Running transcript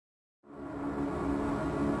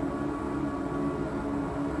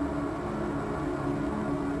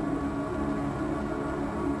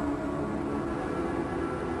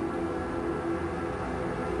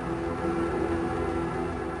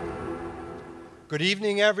Good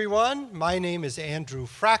evening, everyone. My name is Andrew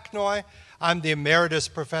Fracknoy. I'm the Emeritus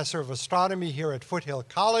Professor of Astronomy here at Foothill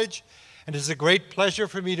College, and it is a great pleasure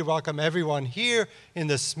for me to welcome everyone here in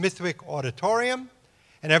the Smithwick Auditorium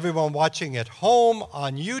and everyone watching at home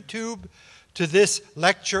on YouTube to this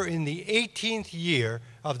lecture in the 18th year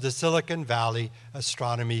of the Silicon Valley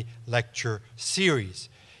Astronomy Lecture Series.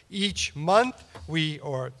 Each month,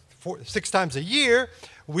 six times a year,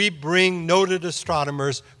 we bring noted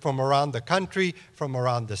astronomers from around the country, from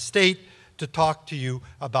around the state, to talk to you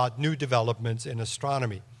about new developments in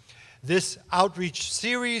astronomy. This outreach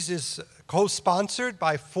series is co-sponsored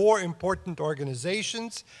by four important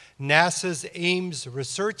organizations: NASA's Ames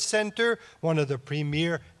Research Center, one of the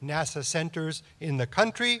premier NASA centers in the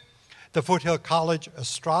country; the Foothill College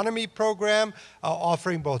Astronomy Program,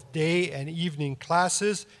 offering both day and evening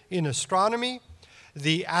classes in astronomy;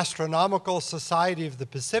 the Astronomical Society of the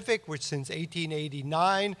Pacific, which since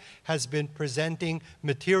 1889 has been presenting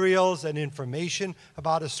materials and information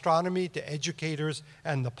about astronomy to educators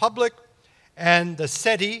and the public; and the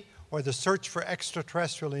SETI, or the Search for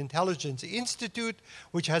Extraterrestrial Intelligence Institute,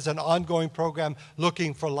 which has an ongoing program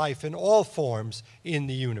looking for life in all forms in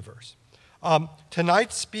the universe.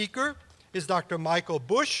 Tonight's speaker is Dr. Michael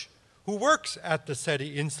Bush, who works at the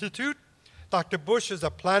SETI Institute. Dr. Bush is a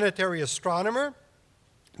planetary astronomer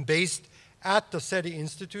based at the SETI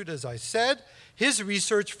Institute, as I said. His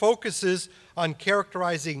research focuses on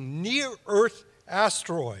characterizing near-Earth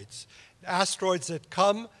asteroids that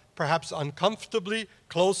come perhaps uncomfortably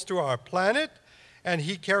close to our planet, and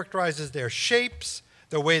he characterizes their shapes,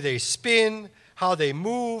 the way they spin, how they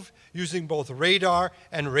move, using both radar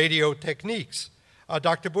and radio techniques.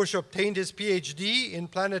 Dr. Bush obtained his PhD in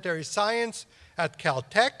planetary science at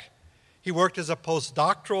Caltech. He worked as a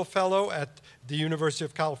postdoctoral fellow at the University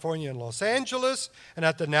of California in Los Angeles and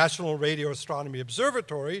at the National Radio Astronomy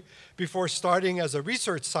Observatory before starting as a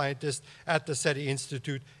research scientist at the SETI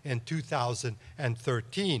Institute in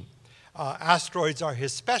 2013. Asteroids are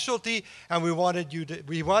his specialty, and we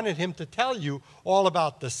wanted him to tell you all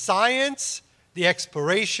about the science, the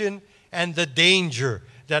exploration, and the danger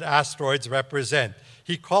that asteroids represent.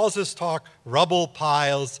 He calls his talk "Rubble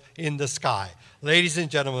Piles in the Sky." Ladies and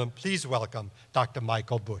gentlemen, please welcome Dr.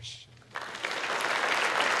 Michael Bush.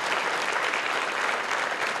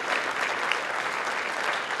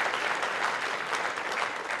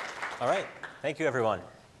 All right. Thank you, everyone,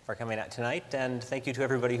 for coming out tonight, and thank you to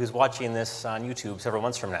everybody who's watching this on YouTube several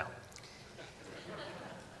months from now.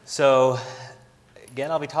 So, again,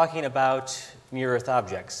 I'll be talking about near-Earth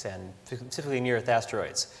objects, and specifically near-Earth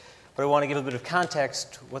asteroids. But I want to give a bit of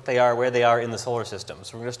context, what they are, where they are in the solar system.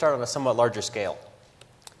 So we're going to start on a somewhat larger scale.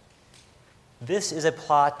 This is a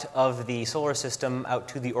plot of the solar system out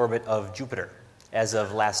to the orbit of Jupiter, as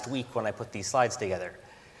of last week when I put these slides together.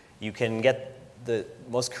 You can get the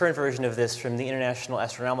most current version of this from the International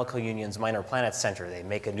Astronomical Union's Minor Planets Center. They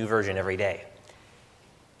make a new version every day.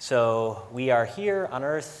 So we are here on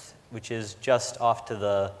Earth, which is just off to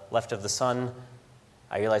the left of the sun.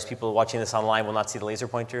 I realize people watching this online will not see the laser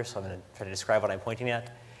pointer, so I'm going to try to describe what I'm pointing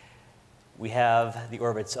at. We have the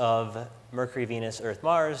orbits of Mercury, Venus, Earth,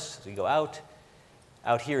 Mars. As we go out.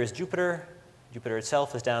 Out here is Jupiter. Jupiter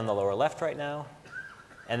itself is down in the lower left right now.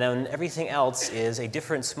 And then everything else is a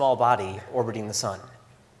different small body orbiting the sun.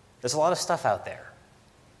 There's a lot of stuff out there.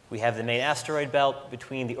 We have the main asteroid belt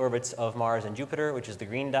between the orbits of Mars and Jupiter, which is the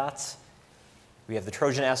green dots. We have the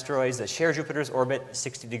Trojan asteroids that share Jupiter's orbit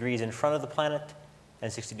 60 degrees in front of the planet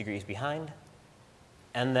and 60 degrees behind.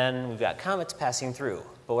 And then we've got comets passing through.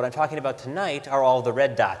 But what I'm talking about tonight are all the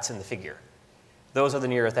red dots in the figure. Those are the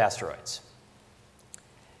near-Earth asteroids.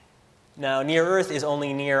 Now, near-Earth is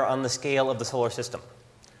only near on the scale of the solar system.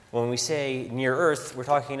 When we say near-Earth, we're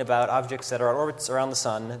talking about objects that are at orbits around the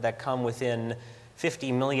sun that come within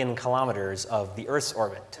 50 million kilometers of the Earth's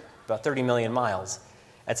orbit, about 30 million miles,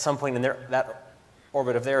 at some point in that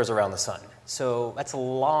orbit of theirs around the sun. So that's a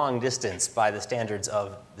long distance by the standards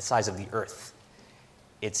of the size of the Earth.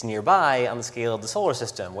 It's nearby on the scale of the solar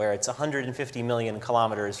system, where it's 150 million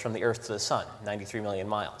kilometers from the Earth to the sun, 93 million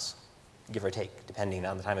miles, give or take, depending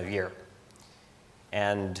on the time of year.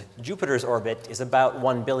 And Jupiter's orbit is about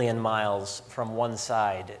 1 billion miles from one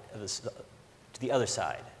side to the other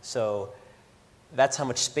side. So that's how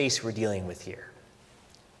much space we're dealing with here.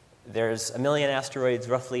 There's 1 million asteroids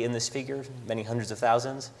roughly in this figure, many hundreds of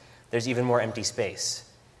thousands. There's even more empty space.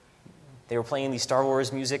 They were playing the Star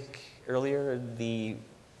Wars music earlier,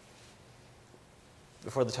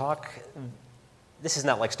 before the talk. This is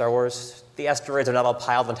not like Star Wars. The asteroids are not all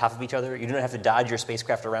piled on top of each other. You don't have to dodge your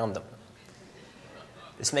spacecraft around them.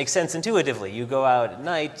 This makes sense intuitively. You go out at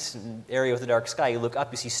night, an area with a dark sky, you look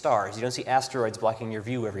up, you see stars. You don't see asteroids blocking your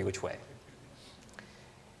view every which way.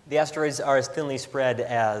 The asteroids are as thinly spread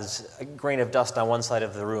as a grain of dust on one side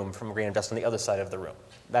of the room from a grain of dust on the other side of the room.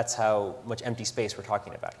 That's how much empty space we're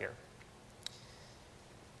talking about here.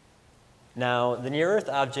 Now, the near-Earth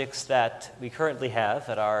objects that we currently have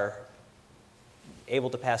that are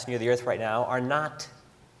able to pass near the Earth right now are not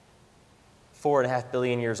 4.5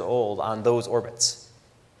 billion years old on those orbits.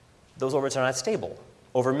 Those orbits are not stable.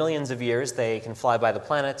 Over millions of years, they can fly by the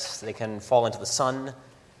planets, they can fall into the sun,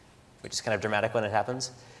 which is kind of dramatic when it happens.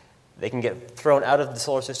 They can get thrown out of the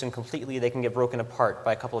solar system completely, they can get broken apart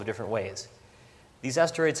by a couple of different ways. These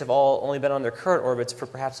asteroids have all only been on their current orbits for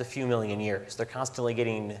perhaps a few million years. They're constantly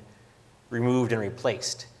getting removed and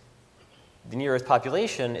replaced. The near-Earth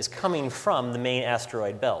population is coming from the main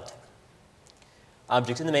asteroid belt.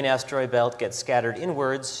 Objects in the main asteroid belt get scattered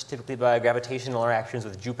inwards, typically by gravitational interactions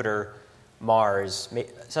with Jupiter, Mars, to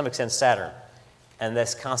some extent Saturn, and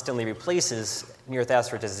this constantly replaces near-Earth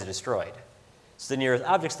asteroids as they're destroyed. So the near-Earth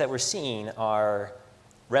objects that we're seeing are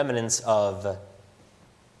remnants of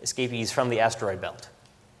escapees from the asteroid belt.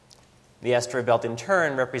 The asteroid belt, in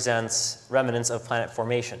turn, represents remnants of planet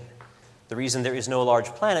formation. The reason there is no large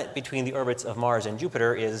planet between the orbits of Mars and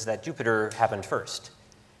Jupiter is that Jupiter happened first.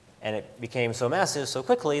 And it became so massive so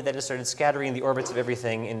quickly that it started scattering the orbits of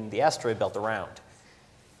everything in the asteroid belt around.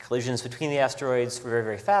 Collisions between the asteroids were very,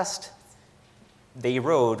 very fast. They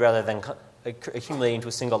erode rather than accumulating into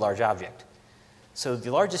a single large object. So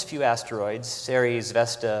the largest few asteroids, Ceres,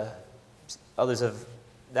 Vesta, others of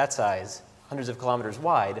that size, hundreds of kilometers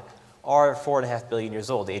wide, are 4.5 billion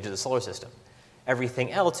years old, the age of the solar system.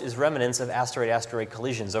 Everything else is remnants of asteroid-asteroid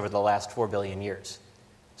collisions over the last 4 billion years.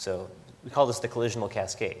 So we call this the collisional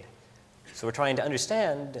cascade. So we're trying to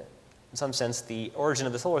understand, in some sense, the origin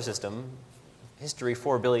of the solar system, history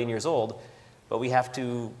 4 billion years old, but we have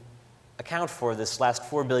to account for this last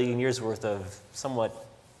 4 billion years worth of somewhat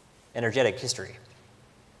energetic history.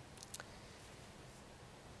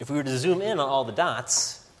 If we were to zoom in on all the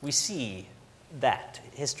dots, we see that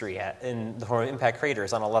history in the form of impact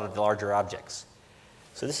craters on a lot of the larger objects.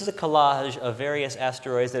 So this is a collage of various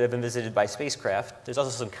asteroids that have been visited by spacecraft. There's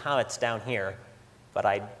also some comets down here, but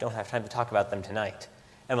I don't have time to talk about them tonight.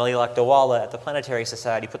 Emily Lakdawala at the Planetary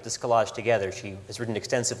Society put this collage together. She has written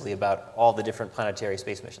extensively about all the different planetary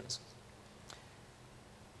space missions.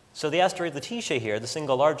 So the asteroid Lutetia here, the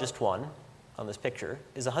single largest one on this picture,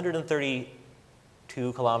 is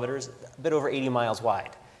 132 kilometers, a bit over 80 miles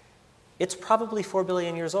wide. It's probably 4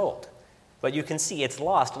 billion years old, but you can see it's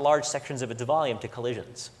lost large sections of its volume to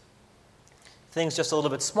collisions. Things just a little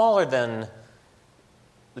bit smaller than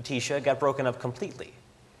Lutetia got broken up completely.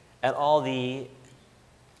 And all the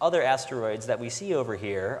other asteroids that we see over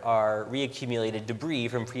here are reaccumulated debris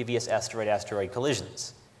from previous asteroid-asteroid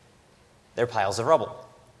collisions. They're piles of rubble,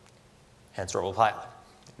 hence rubble pile,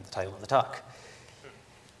 in the title of the talk.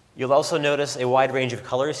 You'll also notice a wide range of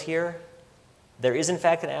colors here. There is, in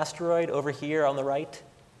fact, an asteroid over here on the right.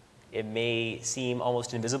 It may seem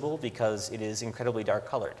almost invisible because it is incredibly dark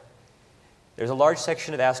colored. There's a large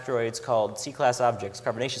section of asteroids called C-class objects,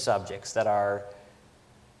 carbonaceous objects, that are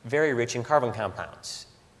very rich in carbon compounds.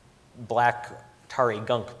 Black, tarry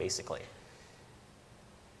gunk, basically.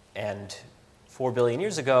 And 4 billion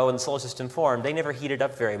years ago, when the solar system formed, they never heated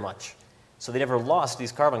up very much. So they never lost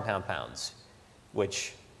these carbon compounds,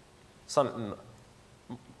 which some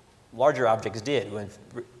larger objects did. When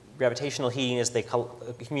gravitational heating, as they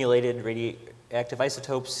accumulated radioactive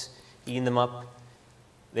isotopes, heating them up,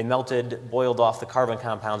 they melted, boiled off the carbon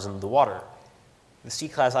compounds in the water. The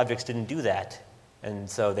C-class objects didn't do that, and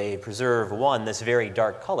so they preserve, one, this very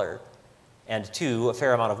dark color, and two, a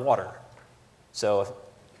fair amount of water. So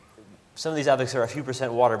some of these objects are a few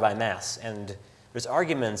percent water by mass, and there's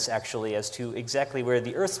arguments, actually, as to exactly where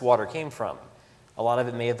the Earth's water came from. A lot of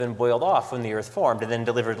it may have been boiled off when the Earth formed and then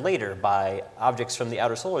delivered later by objects from the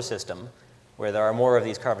outer solar system, where there are more of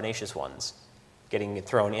these carbonaceous ones getting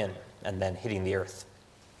thrown in and then hitting the Earth.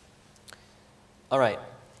 All right,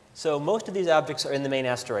 so most of these objects are in the main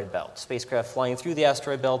asteroid belt. Spacecraft flying through the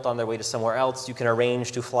asteroid belt on their way to somewhere else, you can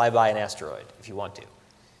arrange to fly by an asteroid if you want to.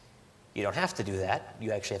 You don't have to do that.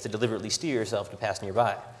 You actually have to deliberately steer yourself to pass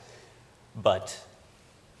nearby. But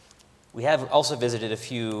we have also visited a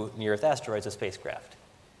few near-Earth asteroids with spacecraft.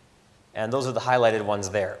 And those are the highlighted ones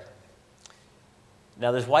there.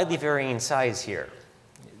 Now, there's widely varying size here.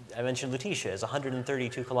 I mentioned Lutetia is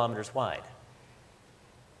 132 kilometers wide.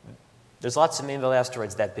 There's lots of main-belt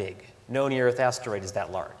asteroids that big. No near-Earth asteroid is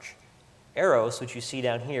that large. Eros, which you see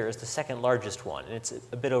down here, is the second largest one, and it's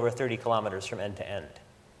a bit over 30 kilometers from end to end.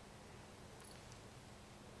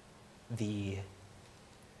 The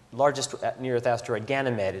largest near-Earth asteroid,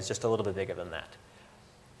 Ganymede, is just a little bit bigger than that.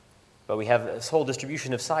 But we have this whole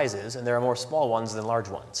distribution of sizes, and there are more small ones than large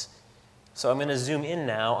ones. So I'm going to zoom in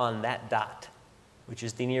now on that dot, which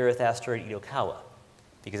is the near-Earth asteroid Itokawa,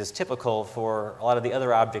 because it's typical for a lot of the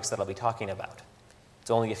other objects that I'll be talking about.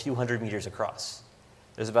 It's only a few hundred meters across.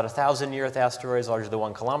 There's about 1,000 near-Earth asteroids larger than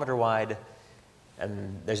 1 kilometer wide,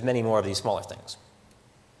 and there's many more of these smaller things.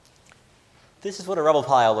 This is what a rubble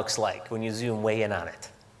pile looks like when you zoom way in on it.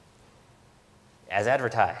 As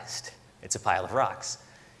advertised, it's a pile of rocks.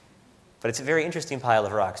 But it's a very interesting pile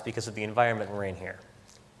of rocks because of the environment we're in here.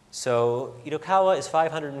 So Itokawa is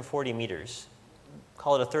 540 meters.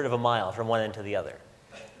 Call it a third of a mile from one end to the other.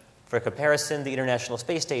 For comparison, the International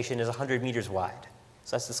Space Station is 100 meters wide.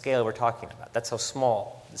 So that's the scale we're talking about. That's how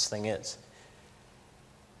small this thing is.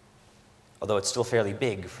 Although it's still fairly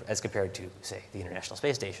big as compared to, say, the International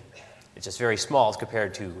Space Station. It's just very small as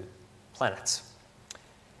compared to planets.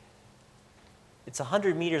 It's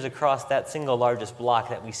 100 meters across that single largest block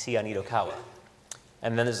that we see on Itokawa.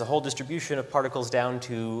 And then there's a whole distribution of particles down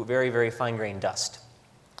to very, very fine-grained dust.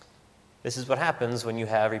 This is what happens when you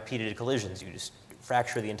have repeated collisions. You just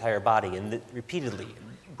fracture the entire body and repeatedly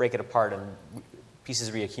break it apart and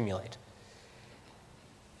pieces reaccumulate.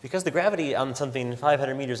 Because the gravity on something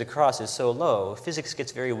 500 meters across is so low, physics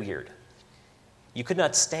gets very weird. You could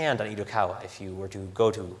not stand on Itokawa if you were to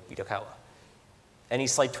go to Itokawa. Any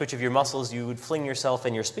slight twitch of your muscles, you would fling yourself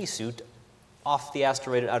in your spacesuit off the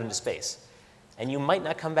asteroid and out into space. And you might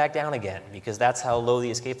not come back down again because that's how low the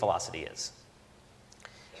escape velocity is.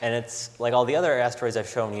 And it's like all the other asteroids I've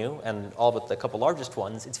shown you, and all but the couple largest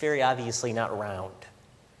ones, it's very obviously not round.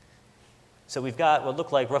 So we've got what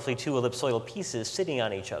look like roughly 2 ellipsoidal pieces sitting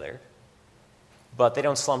on each other, but they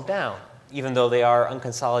don't slump down, even though they are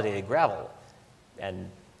unconsolidated gravel and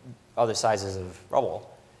other sizes of rubble,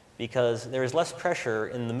 because there is less pressure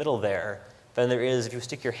in the middle there than there is if you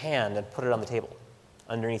stick your hand and put it on the table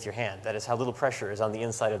underneath your hand. That is how little pressure is on the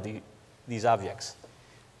inside of these objects.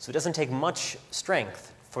 So it doesn't take much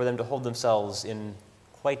strength for them to hold themselves in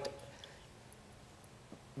quite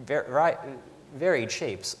varied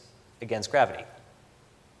shapes against gravity.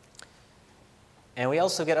 And we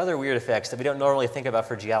also get other weird effects that we don't normally think about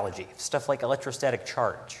for geology, stuff like electrostatic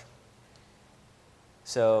charge.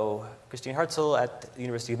 So Christine Hartzell at the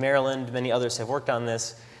University of Maryland, many others have worked on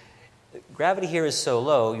this. Gravity here is so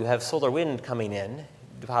low, you have solar wind coming in,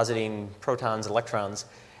 depositing protons and electrons.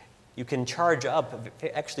 You can charge up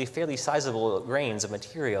actually fairly sizable grains of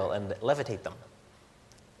material and levitate them.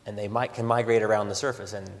 And they can migrate around the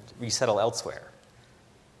surface and resettle elsewhere.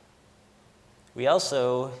 We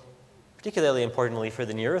also, particularly importantly for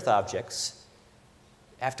the near-Earth objects,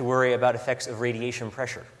 have to worry about effects of radiation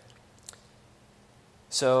pressure.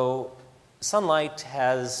 So sunlight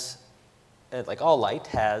has, like all light,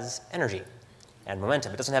 has energy and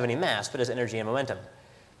momentum. It doesn't have any mass, but it has energy and momentum.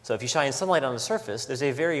 So if you shine sunlight on the surface, there's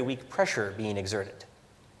a very weak pressure being exerted.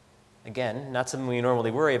 Again, not something we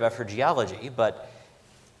normally worry about for geology, but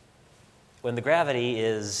when the gravity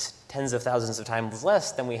is tens of thousands of times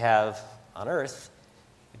less than we have on Earth,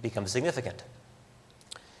 it becomes significant.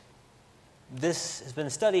 This has been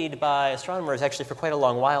studied by astronomers actually for quite a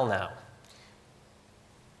long while now.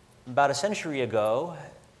 About a century ago,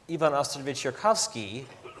 Ivan Ostrovich Yarkovsky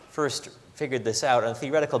first figured this out on a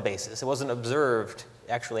theoretical basis. It wasn't observed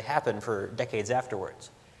actually happen for decades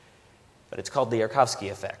afterwards. But it's called the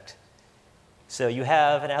Yarkovsky effect. So you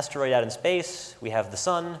have an asteroid out in space, we have the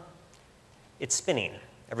sun, it's spinning.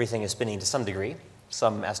 Everything is spinning to some degree.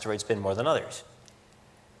 Some asteroids spin more than others.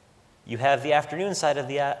 You have the afternoon side of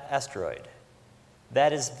the asteroid.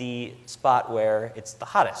 That is the spot where it's the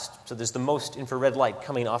hottest. So there's the most infrared light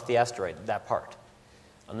coming off the asteroid, that part.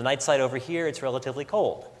 On the night side over here, it's relatively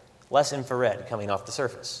cold. Less infrared coming off the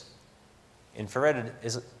surface. Infrared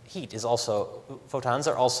heat is also, photons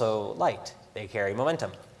are also light. They carry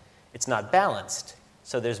momentum. It's not balanced,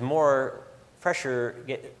 so there's more pressure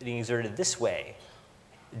getting exerted this way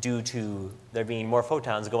due to there being more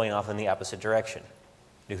photons going off in the opposite direction.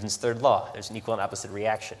 Newton's third law, there's an equal and opposite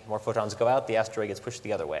reaction. More photons go out, the asteroid gets pushed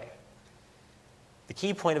the other way. The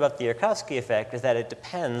key point about the Yarkovsky effect is that it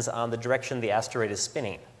depends on the direction the asteroid is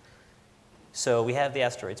spinning. So we have the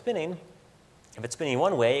asteroid spinning. If it's spinning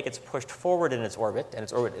one way, it gets pushed forward in its orbit, and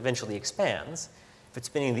its orbit eventually expands. If it's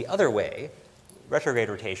spinning the other way, retrograde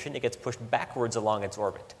rotation, it gets pushed backwards along its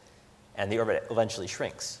orbit, and the orbit eventually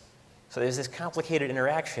shrinks. So there's this complicated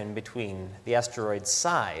interaction between the asteroid's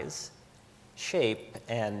size, shape,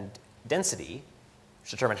 and density,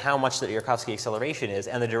 which determine how much the Yarkovsky acceleration is,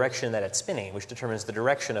 and the direction that it's spinning, which determines the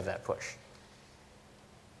direction of that push.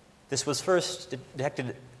 This was first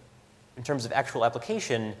detected in terms of actual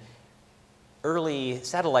application, early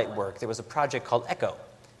satellite work, there was a project called ECHO.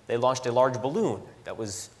 They launched a large balloon that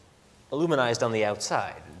was illuminized on the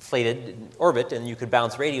outside, inflated in orbit, and you could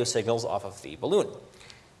bounce radio signals off of the balloon.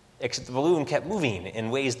 Except the balloon kept moving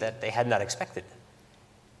in ways that they had not expected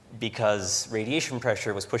because radiation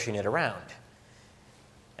pressure was pushing it around.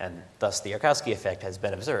 And thus the Yarkowski effect has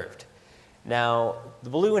been observed. Now, the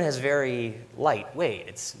balloon has very light weight.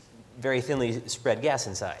 It's very thinly spread gas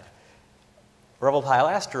inside. Rubble pile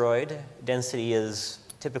asteroid density is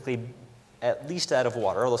typically at least out of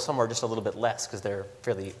water, although some are just a little bit less because they're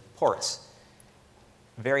fairly porous.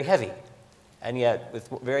 Very heavy. And yet, with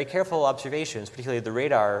very careful observations, particularly the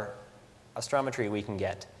radar astrometry we can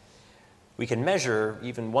get, we can measure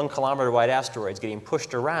even 1 kilometer wide asteroids getting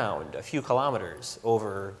pushed around a few kilometers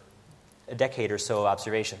over a decade or so of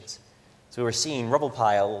observations. So we're seeing rubble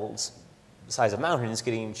piles the size of mountains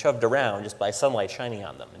getting shoved around just by sunlight shining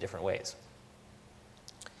on them in different ways.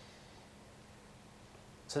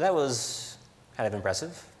 So that was kind of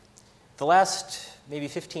impressive. The last maybe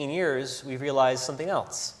 15 years, we've realized something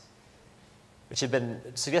else, which had been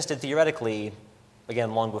suggested theoretically,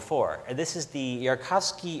 again, long before. And this is the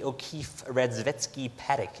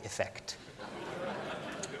Yarkowski-O'Keefe-Radziecki-Paddock effect.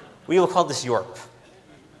 We will call this YORP.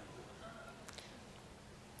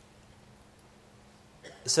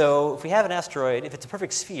 So if we have an asteroid, if it's a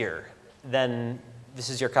perfect sphere, then this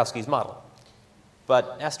is Yarkowski's model.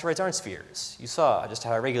 But asteroids aren't spheres. You saw just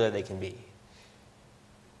how irregular they can be.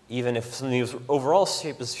 Even if something's overall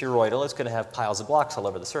shape is spheroidal, it's going to have piles of blocks all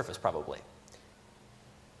over the surface, probably.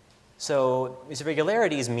 So these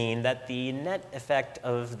irregularities mean that the net effect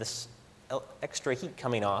of this extra heat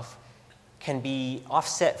coming off can be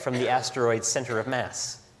offset from the asteroid's center of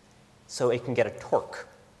mass, so it can get a torque.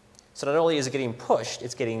 So not only is it getting pushed,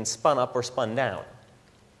 it's getting spun up or spun down.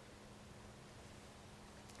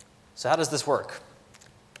 So how does this work?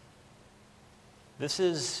 This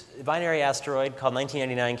is a binary asteroid called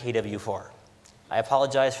 1999 KW4. I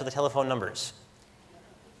apologize for the telephone numbers.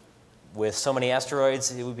 With so many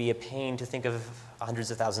asteroids, it would be a pain to think of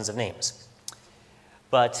hundreds of thousands of names.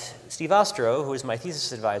 But Steve Ostro, who is my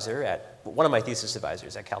thesis advisor one of my thesis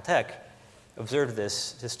advisors at Caltech, observed this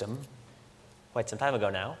system quite some time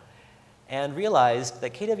ago now, and realized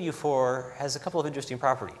that KW4 has a couple of interesting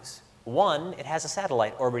properties. One, it has a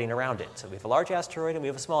satellite orbiting around it. So we have a large asteroid and we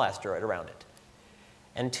have a small asteroid around it.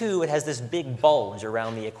 And two, it has this big bulge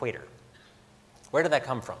around the equator. Where did that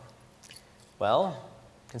come from? Well,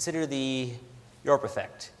 consider the Yorp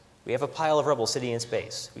effect. We have a pile of rubble sitting in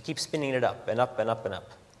space. We keep spinning it up and up and up and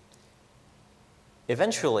up.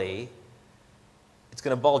 Eventually, it's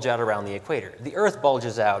going to bulge out around the equator. The Earth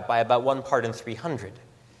bulges out by about 1 part in 300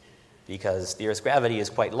 because the Earth's gravity is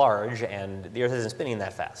quite large and the Earth isn't spinning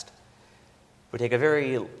that fast. We take a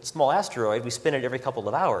very small asteroid, we spin it every couple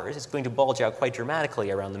of hours, it's going to bulge out quite dramatically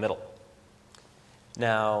around the middle.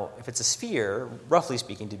 Now, if it's a sphere, roughly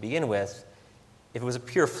speaking to begin with, if it was a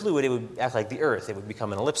pure fluid, it would act like the Earth. It would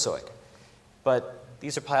become an ellipsoid. But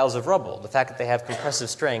these are piles of rubble. The fact that they have compressive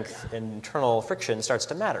strength and internal friction starts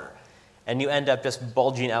to matter. And you end up just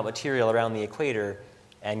bulging out material around the equator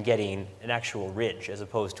and getting an actual ridge as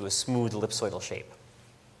opposed to a smooth ellipsoidal shape.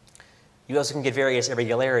 You also can get various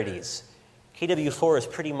irregularities. KW4 is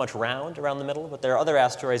pretty much round around the middle, but there are other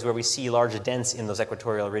asteroids where we see large dents in those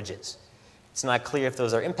equatorial ridges. It's not clear if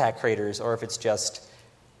those are impact craters or if it's just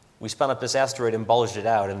we spun up this asteroid and bulged it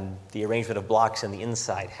out, and the arrangement of blocks in the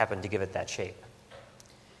inside happened to give it that shape.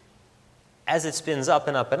 As it spins up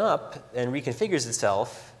and up and up and reconfigures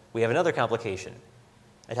itself, we have another complication.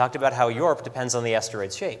 I talked about how Yorp depends on the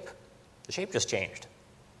asteroid's shape. The shape just changed.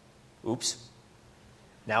 Oops.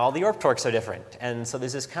 Now all the Yorp torques are different. And so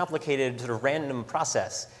there's this complicated sort of random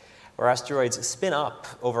process where asteroids spin up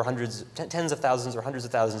over tens of thousands or hundreds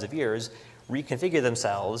of thousands of years, reconfigure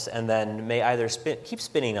themselves, and then may either keep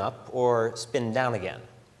spinning up or spin down again.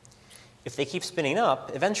 If they keep spinning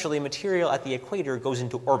up, eventually material at the equator goes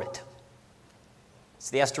into orbit.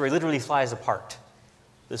 So the asteroid literally flies apart.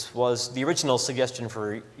 This was the original suggestion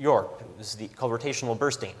for Yorp. It was called rotational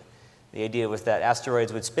bursting. The idea was that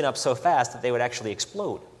asteroids would spin up so fast that they would actually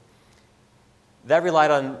explode. That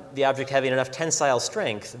relied on the object having enough tensile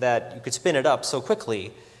strength that you could spin it up so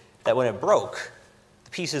quickly that when it broke,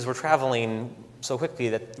 the pieces were traveling so quickly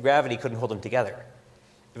that gravity couldn't hold them together.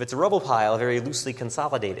 If it's a rubble pile, very loosely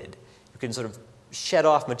consolidated, you can sort of shed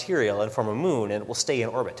off material and form a moon, and it will stay in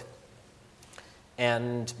orbit.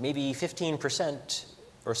 And maybe 15%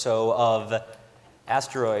 or so of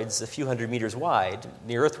asteroids a few hundred meters wide,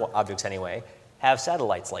 near-Earth objects anyway, have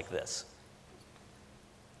satellites like this.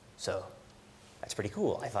 So that's pretty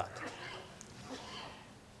cool, I thought.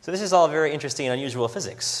 So this is all very interesting and unusual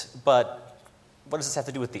physics, but what does this have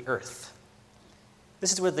to do with the Earth?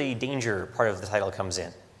 This is where the danger part of the title comes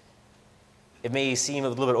in. It may seem a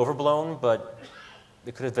little bit overblown, but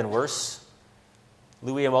it could have been worse.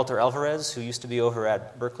 Louis and Walter Alvarez, who used to be over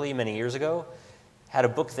at Berkeley many years ago, had a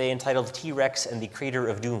book they entitled T-Rex and the Crater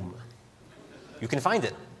of Doom. You can find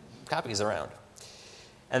it, copies around.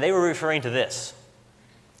 And they were referring to this.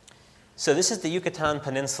 So this is the Yucatan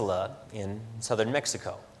Peninsula in southern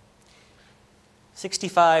Mexico.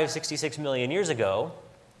 66 million years ago,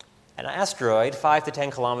 an asteroid 5 to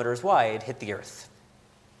 10 kilometers wide hit the Earth.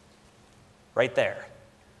 Right there.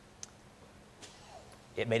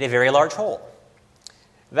 It made a very large hole.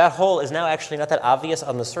 That hole is now actually not that obvious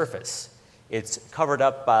on the surface. It's covered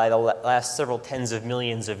up by the last several tens of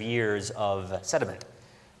millions of years of sediment.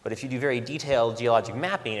 But if you do very detailed geologic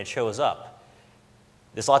mapping, it shows up.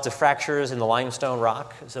 There's lots of fractures in the limestone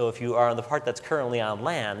rock, so if you are on the part that's currently on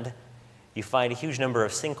land, you find a huge number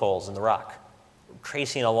of sinkholes in the rock,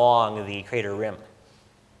 tracing along the crater rim.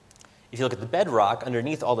 If you look at the bedrock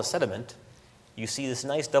underneath all the sediment, you see this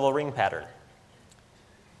nice double ring pattern.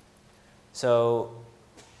 So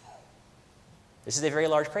this is a very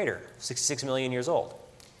large crater, 66 million years old.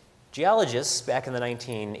 Geologists back in the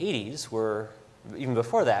 1980s even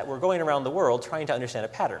before that, were going around the world trying to understand a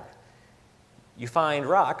pattern. You find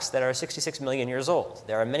rocks that are 66 million years old.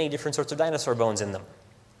 There are many different sorts of dinosaur bones in them.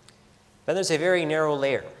 Then there's a very narrow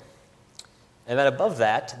layer. And then above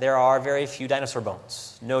that, there are very few dinosaur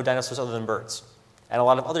bones, no dinosaurs other than birds. And a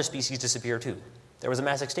lot of other species disappear too. There was a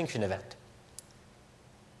mass extinction event.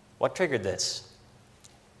 What triggered this?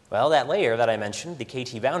 Well, that layer that I mentioned, the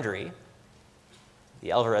KT boundary, the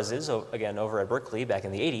Alvarezes, again over at Berkeley back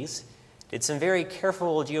in the 80s, did some very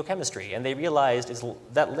careful geochemistry, and they realized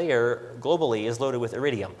that layer globally is loaded with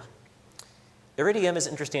iridium. Iridium is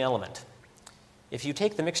an interesting element. If you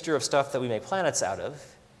take the mixture of stuff that we make planets out of,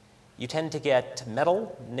 you tend to get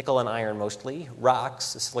metal, nickel and iron mostly, rocks,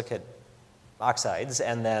 silicate oxides,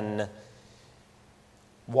 and then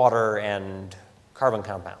water and carbon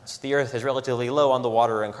compounds. The Earth is relatively low on the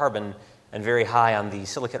water and carbon and very high on the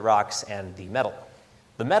silicate rocks and the metal.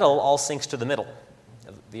 The metal all sinks to the middle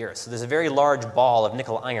of the Earth. So there's a very large ball of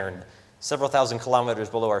nickel iron several thousand kilometers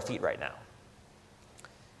below our feet right now.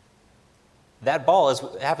 That ball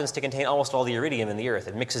happens to contain almost all the iridium in the Earth.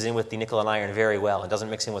 It mixes in with the nickel and iron very well and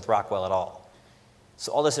doesn't mix in with rock well at all.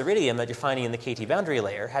 So all this iridium that you're finding in the KT boundary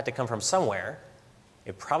layer had to come from somewhere.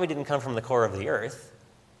 It probably didn't come from the core of the Earth.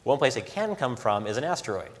 One place it can come from is an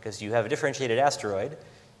asteroid, because you have a differentiated asteroid,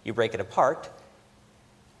 you break it apart,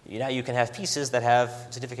 now you can have pieces that have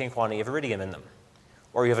a significant quantity of iridium in them.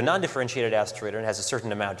 Or you have a non-differentiated asteroid and it has a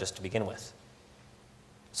certain amount just to begin with.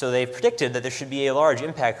 So they've predicted that there should be a large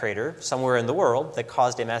impact crater somewhere in the world that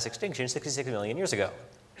caused a mass extinction 66 million years ago.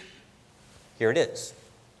 Here it is.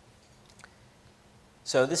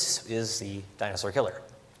 So this is the dinosaur killer.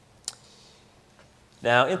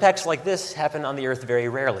 Now, impacts like this happen on the Earth very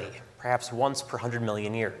rarely, perhaps once per 100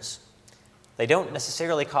 million years. They don't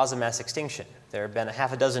necessarily cause a mass extinction. There have been a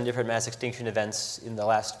half a dozen different mass extinction events in the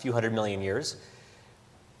last few 100 million years.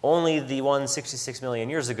 Only the one 66 million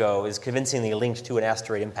years ago is convincingly linked to an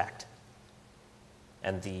asteroid impact.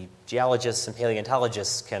 And the geologists and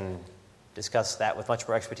paleontologists can discuss that with much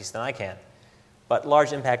more expertise than I can. But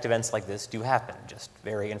large impact events like this do happen, just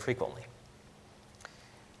very infrequently.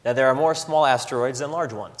 Now, there are more small asteroids than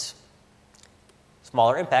large ones.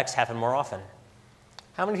 Smaller impacts happen more often.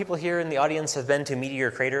 How many people here in the audience have been to Meteor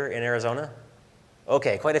Crater in Arizona?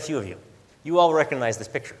 Okay, quite a few of you. You all recognize this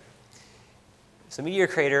picture. So Meteor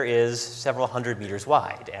Crater is several hundred meters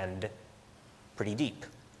wide and pretty deep.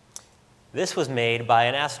 This was made by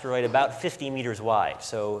an asteroid about 50 meters wide,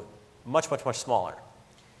 so much, much, much smaller.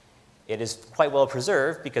 It is quite well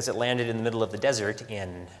preserved because it landed in the middle of the desert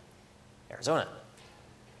in Arizona.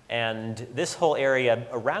 And this whole area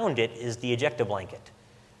around it is the ejecta blanket.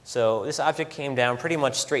 So this object came down pretty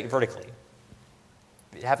much straight vertically.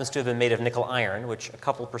 It happens to have been made of nickel iron, which a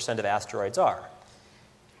couple % of asteroids are.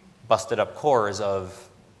 Busted up cores of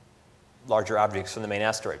larger objects from the main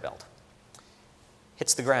asteroid belt.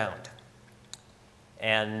 Hits the ground.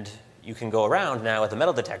 And you can go around now with a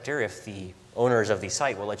metal detector, if the owners of the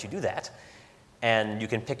site will let you do that, and you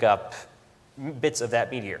can pick up bits of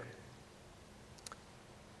that meteor.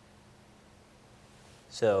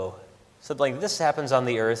 So something like this happens on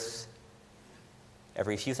the Earth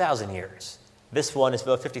every few thousand years. This one is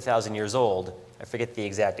about 50,000 years old. I forget the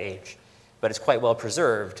exact age, but it's quite well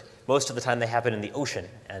preserved. Most of the time they happen in the ocean,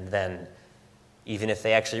 and then even if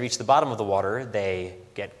they actually reach the bottom of the water, they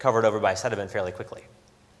get covered over by sediment fairly quickly.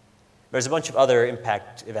 There's a bunch of other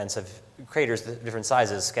impact events of craters of different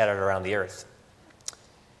sizes scattered around the Earth.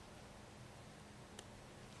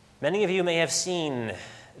 Many of you may have seen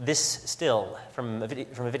this still from a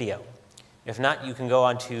video. If not, you can go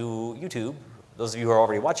onto YouTube. Those of you who are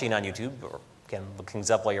already watching on YouTube, or can look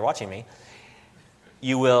things up while you're watching me,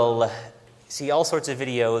 you will see all sorts of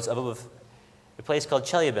videos of a place called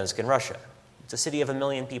Chelyabinsk in Russia. It's a city of 1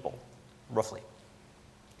 million people, roughly.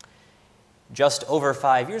 Just over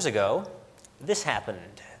 5 years ago, this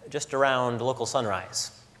happened, just around local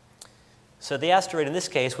sunrise. So the asteroid in this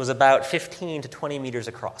case was about 15 to 20 meters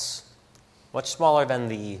across, much smaller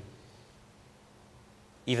than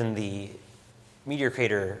even the meteor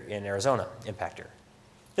crater in Arizona impactor.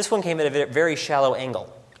 This one came at a very shallow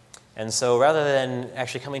angle, and so rather than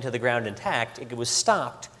actually coming to the ground intact, it was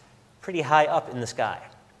stopped pretty high up in the sky.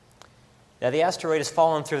 Now the asteroid has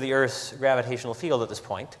fallen through the Earth's gravitational field at this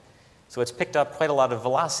point, so it's picked up quite a lot of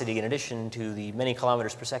velocity in addition to the many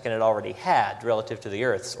kilometers per second it already had relative to the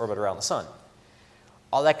Earth's orbit around the sun.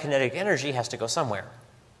 All that kinetic energy has to go somewhere.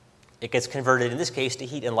 It gets converted, in this case, to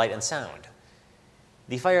heat and light and sound.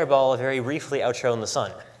 The fireball very briefly outshone the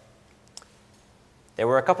sun. There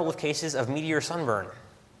were a couple of cases of meteor sunburn,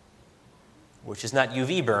 which is not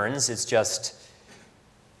UV burns, it's just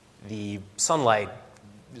the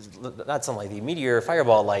the meteor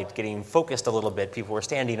fireball light getting focused a little bit. People were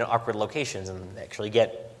standing in awkward locations and actually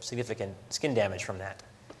get significant skin damage from that.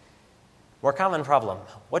 More common problem.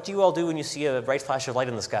 What do you all do when you see a bright flash of light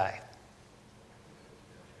in the sky?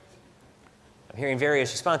 I'm hearing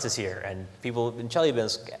various responses here, and people in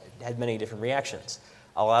Chelyabinsk had many different reactions.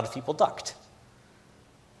 A lot of people ducked.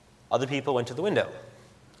 Other people went to the window.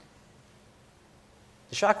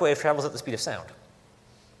 The shockwave travels at the speed of sound.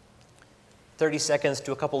 30 seconds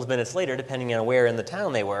to a couple of minutes later, depending on where in the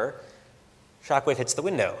town they were, shockwave hits the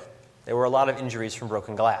window. There were a lot of injuries from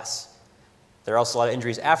broken glass. There are also a lot of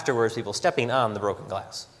injuries afterwards, people stepping on the broken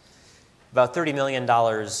glass. About $30 million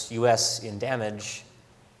US in damage,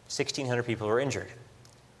 1,600 people were injured.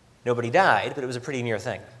 Nobody died, but it was a pretty near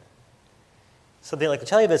thing. Something like the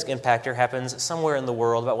Chelyabinsk impactor happens somewhere in the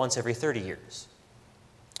world about once every 30 years.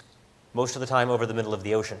 Most of the time over the middle of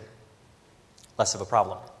the ocean. Less of a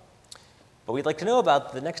problem. But we'd like to know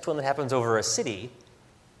about the next one that happens over a city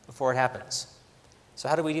before it happens. So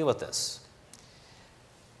how do we deal with this?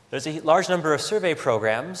 There's a large number of survey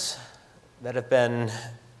programs that have been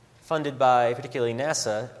funded by particularly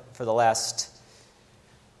NASA for the last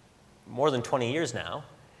more than 20 years now,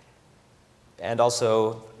 and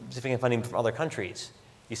also significant funding from other countries.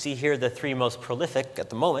 You see here the 3 most prolific at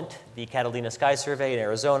the moment: the Catalina Sky Survey in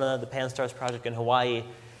Arizona, the Pan-STARRS project in Hawaii.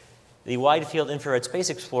 The Wide Field Infrared Space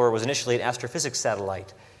Explorer was initially an astrophysics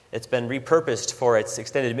satellite. It's been repurposed for its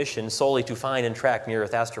extended mission solely to find and track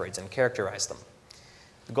near-Earth asteroids and characterize them.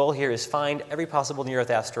 The goal here is find every possible near-Earth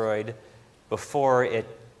asteroid before it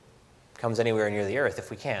comes anywhere near the Earth, if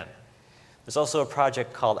we can. There's also a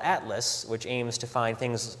project called ATLAS, which aims to find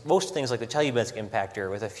most things like the Chelyabinsk impactor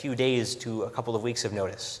with a few days to a couple of weeks of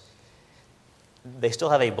notice. They still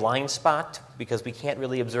have a blind spot because we can't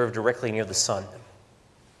really observe directly near the sun.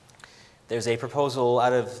 There's a proposal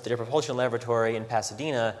out of the Jet Propulsion Laboratory in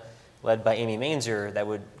Pasadena, led by Amy Mainzer,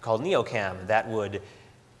 called NeoCam, that would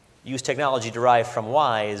use technology derived from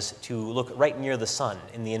WISE to look right near the sun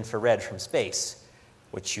in the infrared from space,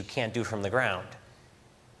 which you can't do from the ground.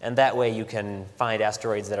 And that way you can find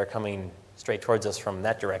asteroids that are coming straight towards us from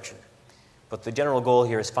that direction. But the general goal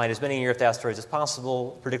here is find as many near-Earth asteroids as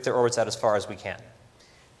possible, predict their orbits out as far as we can.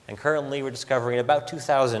 And currently we're discovering about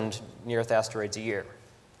 2,000 near-Earth asteroids a year.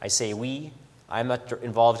 I say we. I'm not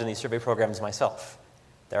involved in these survey programs myself.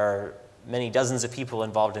 There are many dozens of people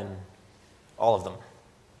involved in all of them.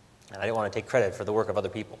 And I don't want to take credit for the work of other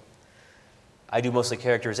people. I do mostly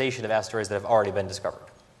characterization of asteroids that have already been discovered.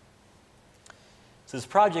 So this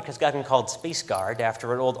project has gotten called SpaceGuard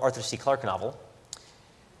after an old Arthur C. Clarke novel,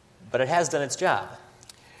 but it has done its job.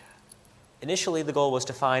 Initially, the goal was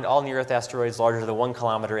to find all near-Earth asteroids larger than 1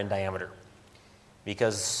 kilometer in diameter,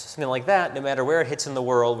 because something like that, no matter where it hits in the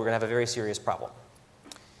world, we're going to have a very serious problem.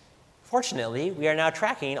 Fortunately, we are now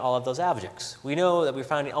tracking all of those objects. We know that we're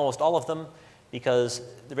finding almost all of them because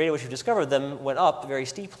the rate at which we discovered them went up very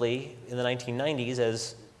steeply in the 1990s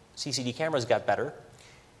as CCD cameras got better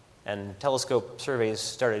and telescope surveys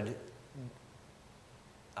started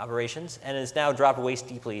operations, and it's now dropped way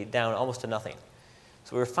steeply down almost to nothing.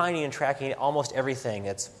 So we're finding and tracking almost everything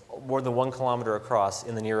that's more than 1 kilometer across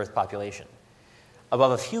in the near-Earth population.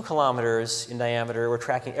 Above a few kilometers in diameter, we're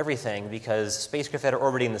tracking everything because spacecraft that are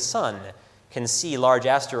orbiting the sun can see large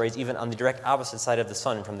asteroids even on the direct opposite side of the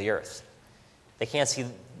sun from the Earth. They can't see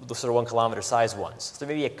the sort of 1 kilometer size ones. So there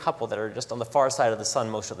may be a couple that are just on the far side of the sun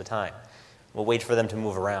most of the time. We'll wait for them to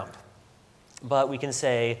move around. But we can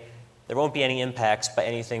say there won't be any impacts by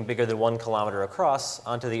anything bigger than 1 kilometer across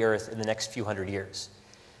onto the Earth in the next few hundred years.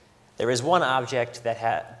 There is one object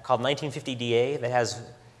that called 1950 DA that has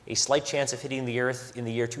a slight chance of hitting the Earth in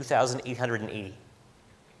the year 2880.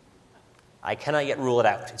 I cannot yet rule it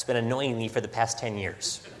out. It's been annoying me for the past 10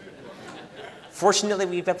 years. Fortunately,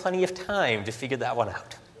 we've got plenty of time to figure that one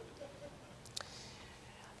out.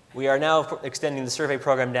 We are now extending the survey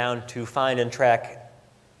program down to find and track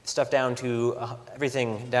stuff down to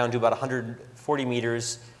everything down to about 140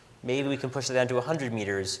 meters. Maybe we can push it down to 100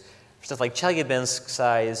 meters. For stuff like Chelyabinsk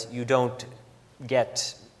size, you don't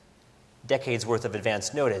get decades worth of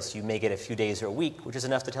advance notice. You may get a few days or a week, which is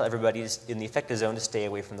enough to tell everybody in the effective zone to stay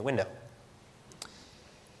away from the window.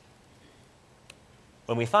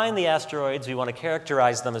 When we find the asteroids, we want to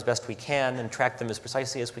characterize them as best we can and track them as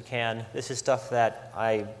precisely as we can. This is stuff that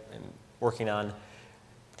I am working on,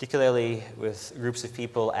 particularly with groups of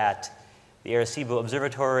people at the Arecibo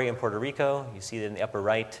Observatory in Puerto Rico. You see it in the upper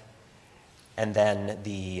right. And then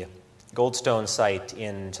the Goldstone site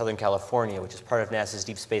in Southern California, which is part of NASA's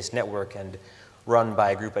Deep Space Network and run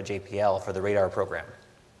by a group at JPL for the radar program.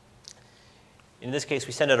 In this case,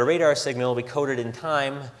 we send out a radar signal, we code it in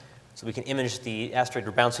time, so we can image the asteroid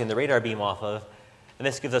we're bouncing the radar beam off of, and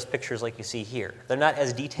this gives us pictures like you see here. They're not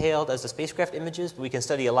as detailed as the spacecraft images, but we can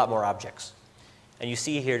study a lot more objects. And you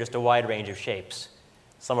see here just a wide range of shapes.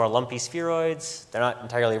 Some are lumpy spheroids. They're not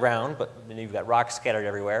entirely round, but you've got rocks scattered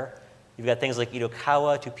everywhere. You've got things like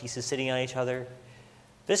Itokawa, 2 pieces sitting on each other.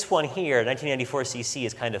 This one here, 1994 CC,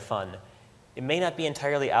 is kind of fun. It may not be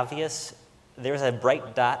entirely obvious. There's a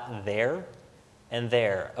bright dot there and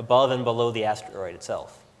there, above and below the asteroid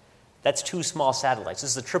itself. That's 2 small satellites.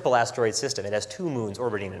 This is a triple asteroid system. It has 2 moons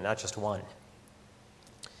orbiting it, not just 1.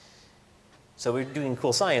 So we're doing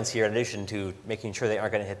cool science here in addition to making sure they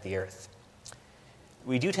aren't going to hit the Earth.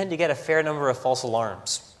 We do tend to get a fair number of false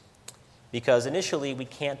alarms, because initially we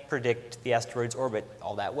can't predict the asteroid's orbit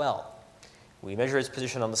all that well. We measure its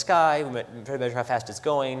position on the sky, we try to measure how fast it's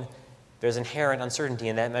going. There's inherent uncertainty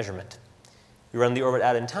in that measurement. We run the orbit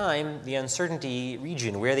out in time, the uncertainty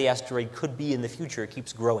region where the asteroid could be in the future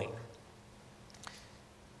keeps growing.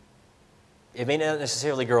 It may not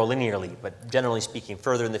necessarily grow linearly, but generally speaking,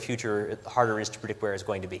 further in the future, the harder it is to predict where it's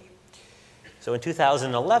going to be. So in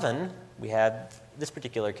 2011, we had this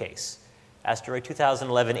particular case. Asteroid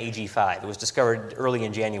 2011 AG5. It was discovered early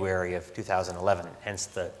in January of 2011, hence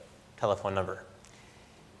the telephone number.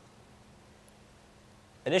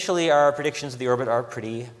 Initially, our predictions of the orbit are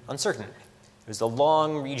pretty uncertain. There's a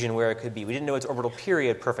long region where it could be. We didn't know its orbital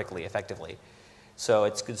period perfectly, effectively. So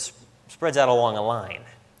it spreads out along a line.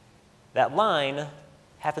 That line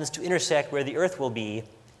happens to intersect where the Earth will be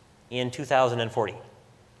in 2040.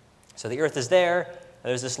 So the Earth is there, and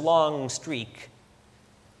there's this long streak,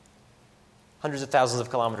 hundreds of thousands of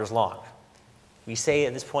kilometers long. We say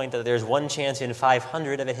at this point that there's 1 chance in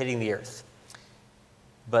 500 of it hitting the Earth.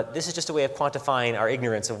 But this is just a way of quantifying our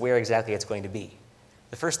ignorance of where exactly it's going to be.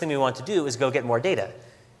 The first thing we want to do is go get more data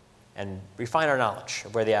and refine our knowledge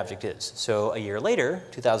of where the object is. So a year later,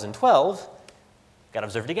 2012, got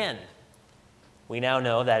observed again. We now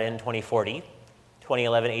know that in 2040,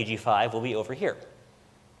 2011 AG5 will be over here.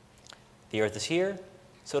 The Earth is here,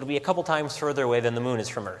 so it'll be a couple times further away than the Moon is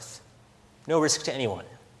from Earth. No risk to anyone.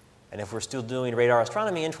 And if we're still doing radar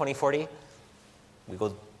astronomy in 2040, we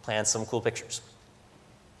go plan some cool pictures.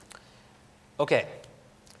 Okay.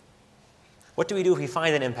 What do we do if we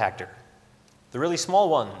find an impactor? The really small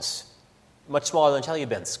ones, much smaller than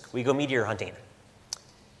Chelyabinsk, we go meteor hunting.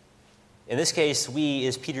 In this case, we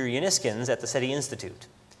is Peter Yuniskins at the SETI Institute.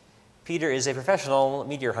 Peter is a professional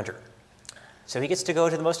meteor hunter. So he gets to go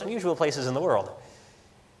to the most unusual places in the world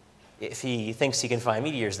if he thinks he can find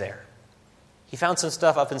meteors there. He found some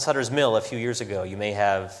stuff up in Sutter's Mill a few years ago. You may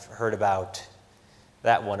have heard about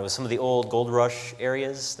that one. It was some of the old gold rush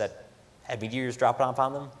areas that had meteors dropping off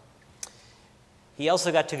on them. He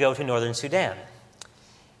also got to go to northern Sudan.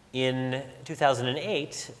 In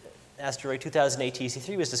 2008, asteroid 2008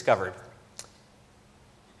 TC3 was discovered.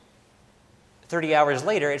 30 hours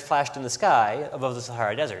later, it flashed in the sky above the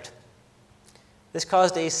Sahara Desert. This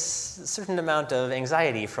caused a certain amount of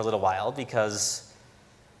anxiety for a little while because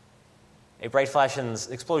a bright flash and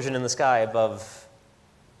explosion in the sky above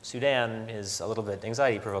Sudan is a little bit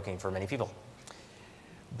anxiety-provoking for many people.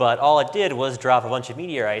 But all it did was drop a bunch of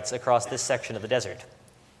meteorites across this section of the desert.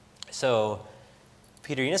 So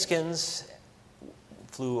Peter Yuniskins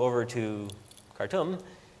flew over to Khartoum.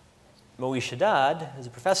 Moesh Haddad is a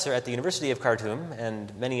professor at the University of Khartoum,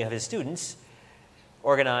 and many of his students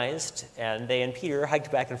organized, and they and Peter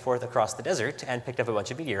hiked back and forth across the desert and picked up a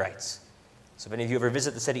bunch of meteorites. So if any of you ever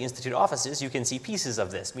visit the SETI Institute offices, you can see pieces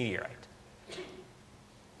of this meteorite.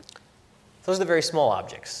 Those are the very small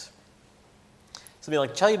objects. Something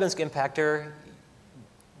like Chelyabinsk impactor,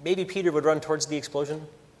 maybe Peter would run towards the explosion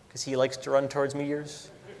because he likes to run towards meteors.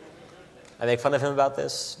 I make fun of him about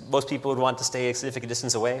this. Most people would want to stay a significant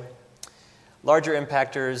distance away. Larger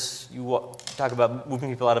impactors, you talk about moving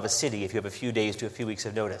people out of a city if you have a few days to a few weeks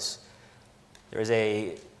of notice. There is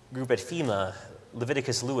a group at FEMA,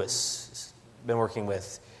 Leviticus Lewis, has been working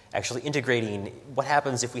with, actually integrating what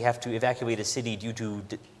happens if we have to evacuate a city due to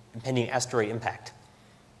impending asteroid impact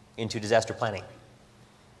into disaster planning.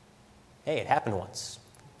 Hey, it happened once.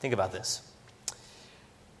 Think about this.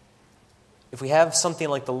 If we have something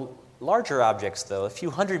like the larger objects, though, a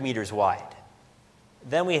few hundred meters wide,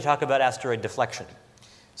 then we talk about asteroid deflection.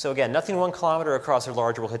 So again, nothing 1 kilometer across or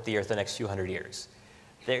larger will hit the Earth the next few hundred years.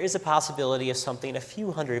 There is a possibility of something a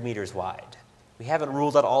few hundred meters wide. We haven't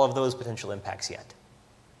ruled out all of those potential impacts yet.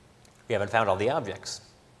 We haven't found all the objects.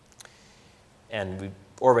 And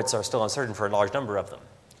orbits are still uncertain for a large number of them.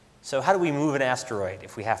 So how do we move an asteroid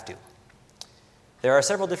if we have to? There are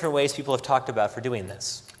several different ways people have talked about for doing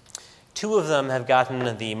this. 2 of them have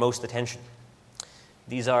gotten the most attention.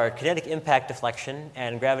 These are kinetic impact deflection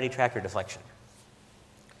and gravity tractor deflection.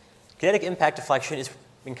 Kinetic impact deflection is,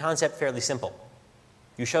 in concept, fairly simple.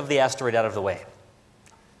 You shove the asteroid out of the way.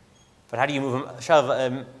 But how do you shove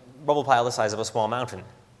a rubble pile the size of a small mountain?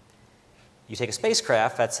 You take a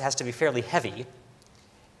spacecraft that has to be fairly heavy,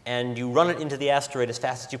 and you run it into the asteroid as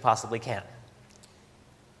fast as you possibly can.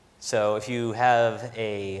 So if you have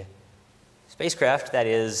a spacecraft that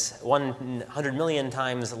is 100 million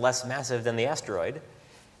times less massive than the asteroid,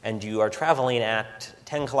 and you are traveling at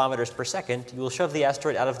 10 kilometers per second, you will shove the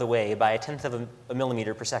asteroid out of the way by 1/10 of a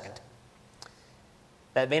millimeter per second.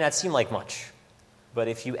 That may not seem like much, but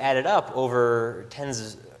if you add it up over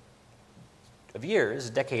tens of years,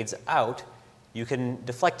 decades out, you can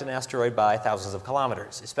deflect an asteroid by thousands of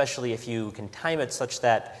kilometers, especially if you can time it such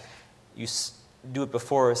that you do it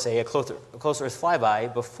before, say, a close Earth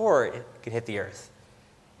flyby before it can hit the Earth,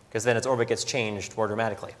 because then its orbit gets changed more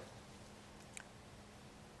dramatically.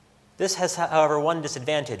 This has, however, one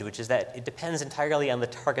disadvantage, which is that it depends entirely on the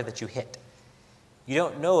target that you hit. You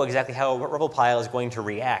don't know exactly how a rubble pile is going to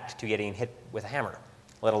react to getting hit with a hammer,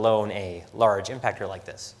 let alone a large impactor like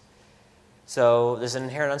this. So there's an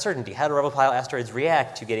inherent uncertainty. How do rubble pile asteroids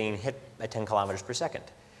react to getting hit at 10 kilometers per second?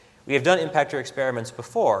 We have done impactor experiments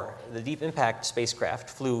before. The Deep Impact spacecraft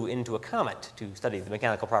flew into a comet to study the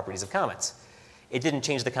mechanical properties of comets. It didn't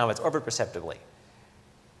change the comet's orbit perceptibly.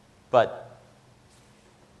 But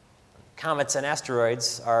comets and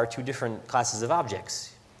asteroids are 2 different classes of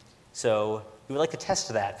objects. So we would like to test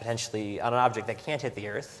that potentially on an object that can't hit the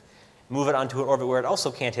Earth, move it onto an orbit where it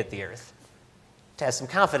also can't hit the Earth, to have some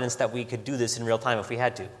confidence that we could do this in real time if we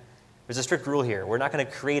had to. There's a strict rule here. We're not going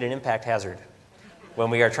to create an impact hazard when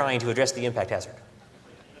we are trying to address the impact hazard.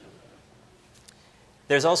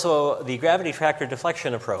 There's also the gravity tractor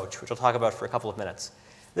deflection approach, which we'll talk about for a couple of minutes.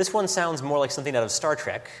 This one sounds more like something out of Star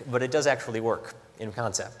Trek, but it does actually work in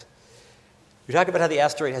concept. We talk about how the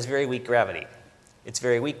asteroid has very weak gravity. It's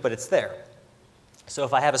very weak, but it's there. So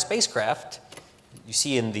if I have a spacecraft, you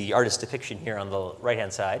see in the artist's depiction here on the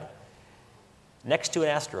right-hand side, next to an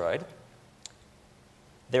asteroid,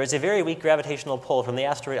 there is a very weak gravitational pull from the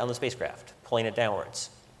asteroid on the spacecraft, pulling it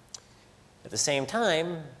downwards. At the same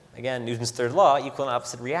time, again, Newton's third law, equal and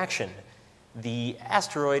opposite reaction. The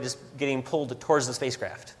asteroid is getting pulled towards the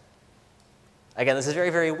spacecraft. Again, this is very,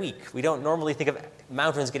 very weak. We don't normally think of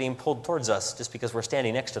mountains getting pulled towards us just because we're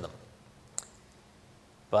standing next to them.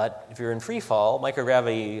 But if you're in free fall,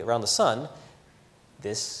 microgravity around the sun,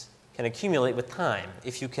 this can accumulate with time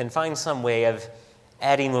if you can find some way of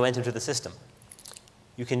adding momentum to the system.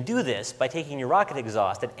 You can do this by taking your rocket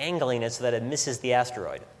exhaust and angling it so that it misses the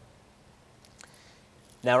asteroid.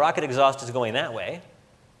 Now, rocket exhaust is going that way,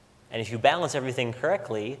 and if you balance everything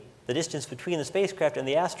correctly, the distance between the spacecraft and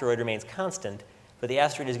the asteroid remains constant, but the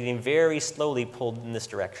asteroid is getting very slowly pulled in this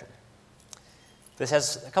direction. This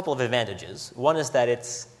has a couple of advantages. One is that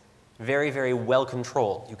it's very, very well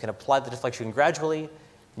controlled. You can apply the deflection gradually,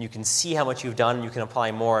 and you can see how much you've done, and you can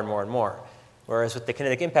apply more and more and more. Whereas with the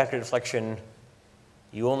kinetic impactor deflection,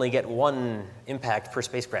 you only get 1 impact per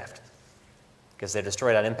spacecraft because they're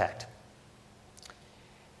destroyed on impact.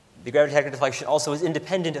 The gravity tractor deflection also is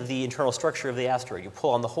independent of the internal structure of the asteroid. You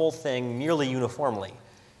pull on the whole thing nearly uniformly,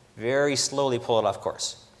 very slowly pull it off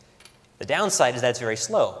course. The downside is that it's very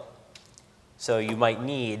slow. So you might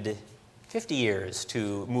need 50 years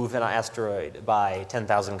to move an asteroid by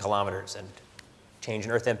 10,000 kilometers, and change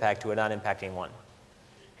an Earth impact to a non-impacting one.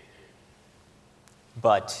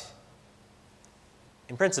 But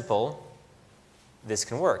in principle, this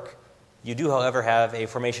can work. You do, however, have a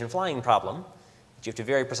formation flying problem that you have to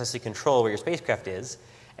very precisely control where your spacecraft is,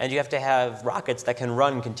 and you have to have rockets that can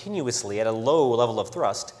run continuously at a low level of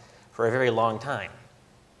thrust for a very long time.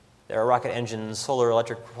 There are rocket engines, solar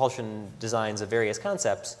electric propulsion designs of various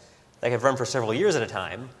concepts that can run for several years at a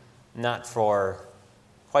time, not for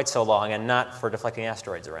quite so long, and not for deflecting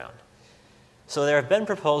asteroids around. So there have been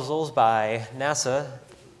proposals by NASA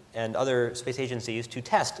and other space agencies to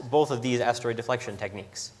test both of these asteroid deflection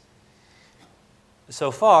techniques.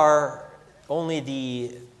 So far, only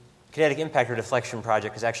the kinetic impactor deflection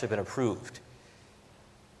project has actually been approved.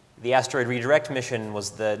 The asteroid redirect mission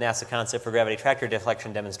was the NASA concept for gravity tractor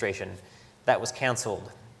deflection demonstration. That was canceled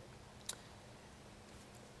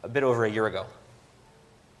a bit over a year ago.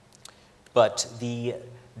 But the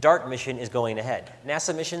DART mission is going ahead.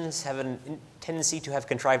 NASA missions have a tendency to have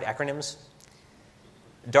contrived acronyms.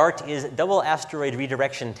 DART is Double Asteroid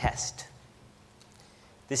Redirection Test.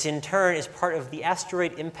 This, in turn, is part of the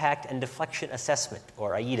Asteroid Impact and Deflection Assessment,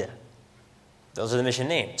 or AIDA. Those are the mission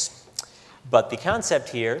names. But the concept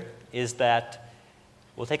here is that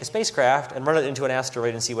we'll take a spacecraft and run it into an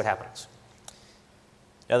asteroid and see what happens.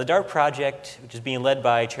 Now, the DART project, which is being led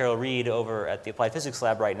by Cheryl Reed over at the Applied Physics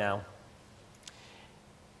Lab right now,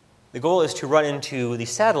 the goal is to run into the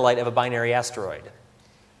satellite of a binary asteroid,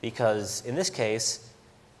 because in this case,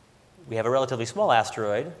 we have a relatively small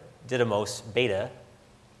asteroid, Didymos Beta,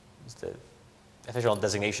 is the official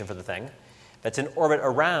designation for the thing, that's in orbit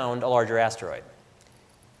around a larger asteroid.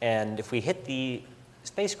 And if we hit the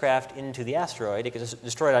spacecraft into the asteroid, it gets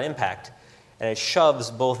destroyed on impact, and it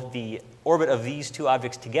shoves both the orbit of these two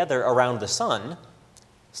objects together around the sun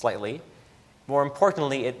slightly. More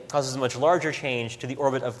importantly, it causes a much larger change to the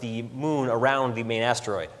orbit of the moon around the main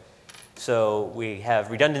asteroid. So we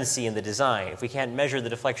have redundancy in the design. If we can't measure the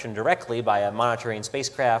deflection directly by a monitoring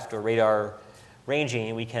spacecraft or radar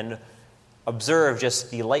ranging, we can observe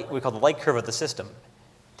just the light, we call the light curve of the system,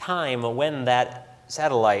 time when that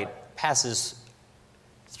satellite passes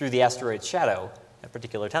through the asteroid's shadow at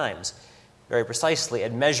particular times, very precisely,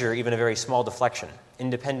 and measure even a very small deflection,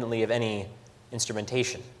 independently of any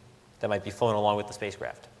instrumentation that might be flown along with the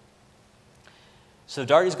spacecraft. So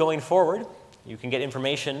DART is going forward. You can get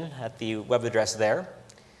information at the web address there.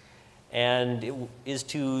 And it is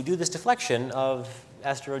to do this deflection of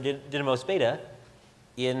asteroid Didymos Beta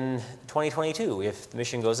in 2022 if the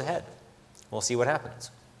mission goes ahead. We'll see what happens.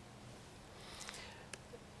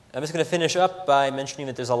 I'm just going to finish up by mentioning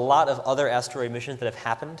that there's a lot of other asteroid missions that have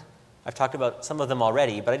happened. I've talked about some of them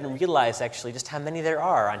already, but I didn't realize actually just how many there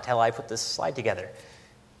are until I put this slide together.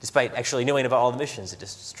 Despite actually knowing about all the missions, it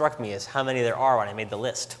just struck me as how many there are when I made the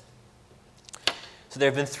list. So there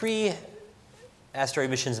have been 3 asteroid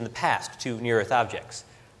missions in the past to near-Earth objects.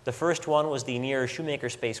 The first one was the NEAR-Shoemaker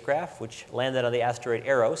spacecraft, which landed on the asteroid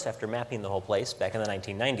Eros after mapping the whole place back in the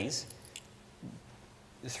 1990s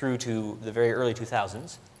through to the very early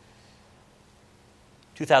 2000s.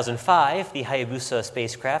 2005, the Hayabusa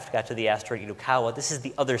spacecraft got to the asteroid Itokawa. This is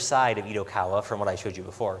the other side of Itokawa from what I showed you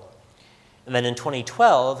before. And then in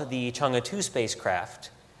 2012, the Chang'e 2 spacecraft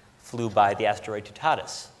flew by the asteroid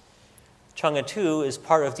Toutatis. Chang'e 2 is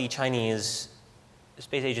part of the Chinese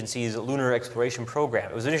Space Agency's lunar exploration program.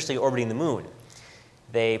 It was initially orbiting the moon.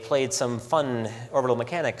 They played some fun orbital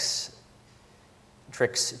mechanics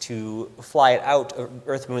tricks to fly it out of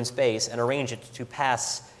Earth-Moon space and arrange it to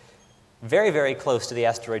pass very, very close to the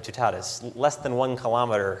asteroid Toutatis, less than 1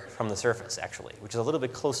 kilometer from the surface, actually, which is a little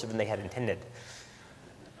bit closer than they had intended.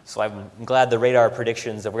 So I'm glad the radar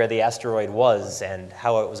predictions of where the asteroid was and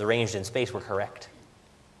how it was arranged in space were correct.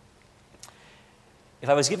 If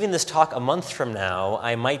I was giving this talk a month from now,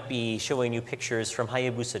 I might be showing you pictures from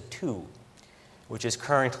Hayabusa 2, which is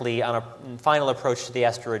currently on a final approach to the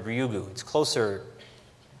asteroid Ryugu. It's closer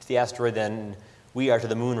to the asteroid than we are to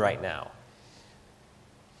the moon right now.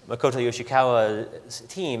 Makoto Yoshikawa's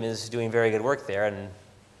team is doing very good work there, and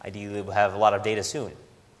ideally we'll have a lot of data soon.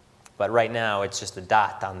 But right now, it's just a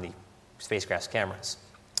dot on the spacecraft's cameras.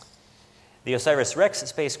 The OSIRIS-REx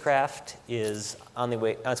spacecraft is on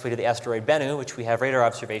its way to the asteroid Bennu, which we have radar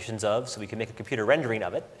observations of, so we can make a computer rendering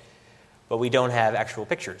of it, but we don't have actual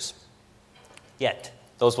pictures yet.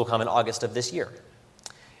 Those will come in August of this year.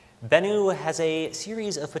 Bennu has a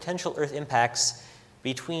series of potential Earth impacts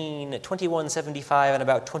between 2175 and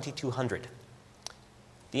about 2200.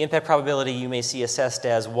 The impact probability you may see assessed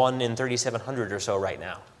as 1 in 3700 or so right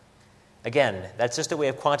now. Again, that's just a way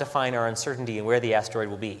of quantifying our uncertainty in where the asteroid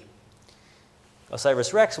will be.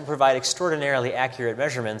 OSIRIS-REx will provide extraordinarily accurate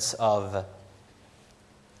measurements of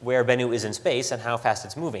where Bennu is in space and how fast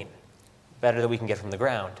it's moving, better than we can get from the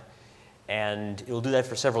ground. And it will do that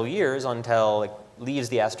for several years until it leaves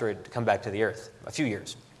the asteroid to come back to the Earth, a few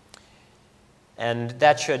years. And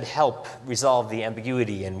that should help resolve the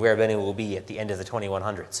ambiguity in where Bennu will be at the end of the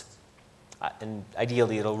 2100s. And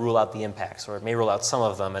ideally, it'll rule out the impacts, or it may rule out some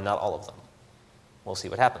of them and not all of them. We'll see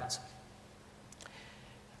what happens.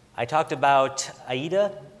 I talked about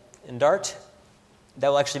AIDA and DART. That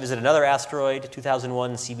will actually visit another asteroid,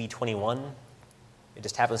 2001 CB21. It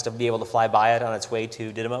just happens to be able to fly by it on its way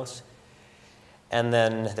to Didymos. And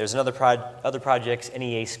then there's other projects.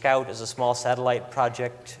 NEA Scout is a small satellite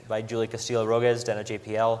project by Julie Castillo-Roguez down at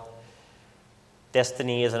JPL.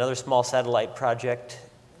 Destiny is another small satellite project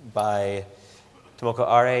by Tomoko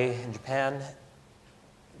Are in Japan.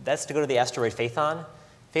 That's to go to the asteroid Phaethon.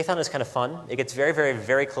 Phaethon is kind of fun. It gets very, very,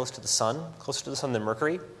 very close to the sun, closer to the sun than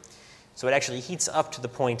Mercury. So it actually heats up to the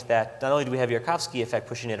point that not only do we have Yarkovsky effect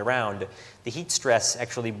pushing it around, the heat stress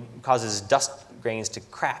actually causes dust grains to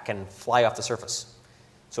crack and fly off the surface.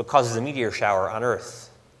 So it causes a meteor shower on Earth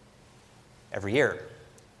every year.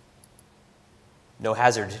 No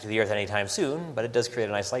hazard to the Earth anytime soon, but it does create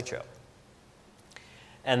a nice light show.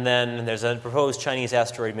 And then there's a proposed Chinese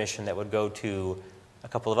asteroid mission that would go to a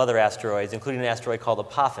couple of other asteroids, including an asteroid called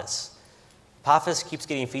Apophis. Apophis keeps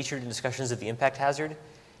getting featured in discussions of the impact hazard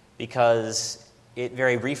because it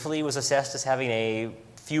very briefly was assessed as having a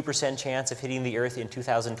few % chance of hitting the Earth in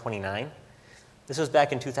 2029. This was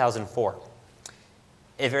back in 2004.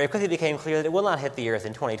 It very quickly became clear that it will not hit the Earth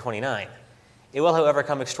in 2029. It will, however,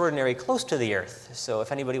 come extraordinarily close to the Earth. So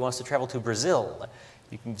if anybody wants to travel to Brazil,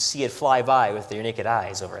 you can see it fly by with your naked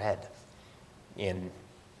eyes overhead in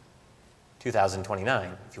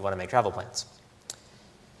 2029 if you want to make travel plans.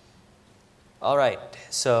 All right,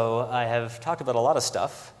 so I have talked about a lot of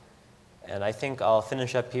stuff, and I think I'll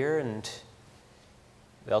finish up here and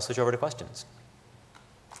I'll switch over to questions.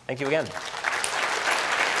 Thank you again.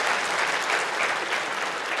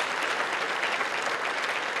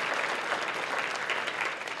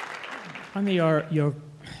 On the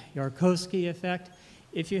Yarkovsky effect,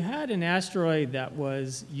 if you had an asteroid that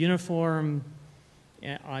was uniform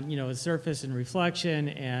on its surface and reflection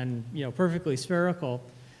and perfectly spherical,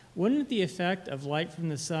 wouldn't the effect of light from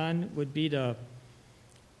the sun would be to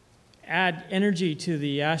add energy to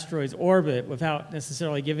the asteroid's orbit without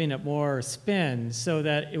necessarily giving it more spin so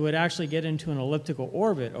that it would actually get into an elliptical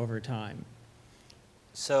orbit over time?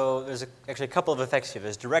 So there's actually a couple of effects here.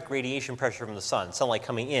 There's direct radiation pressure from the sun, sunlight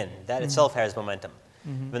coming in. That itself has momentum.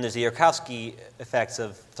 Mm-hmm. Then there's the Yarkovsky effects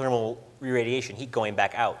of thermal re-radiation, heat going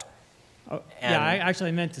back out. Oh, yeah, I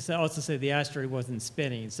actually meant to also say the asteroid wasn't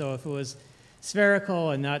spinning. So if it was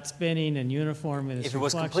spherical and not spinning and uniform in its reflection. If it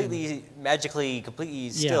was completely, magically, completely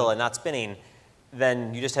still and not spinning,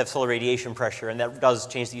 then you just have solar radiation pressure, and that does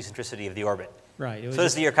change the eccentricity of the orbit. Right. So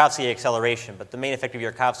there's the Yarkovsky acceleration, but the main effect of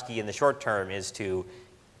Yarkovsky in the short term is to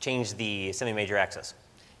change the semi-major axis.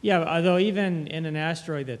 Yeah, although even in an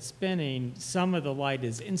asteroid that's spinning, some of the light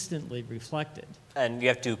is instantly reflected. And you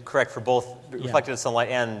have to correct for both reflected sunlight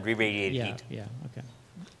and re-radiated heat. Yeah, okay.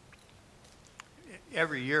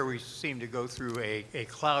 Every year we seem to go through a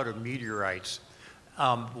cloud of meteorites.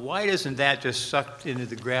 Why doesn't that just suck into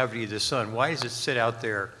the gravity of the sun? Why does it sit out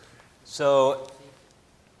there? So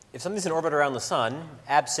if something's in orbit around the sun,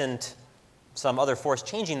 absent some other force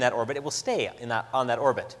changing that orbit, it will stay on that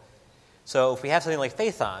orbit. So if we have something like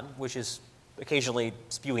Phaethon, which is occasionally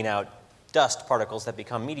spewing out dust particles that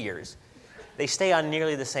become meteors, they stay on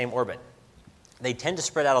nearly the same orbit. They tend to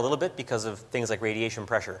spread out a little bit because of things like radiation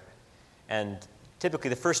pressure. And typically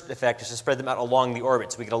the first effect is to spread them out along the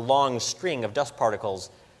orbit. So we get a long string of dust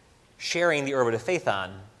particles sharing the orbit of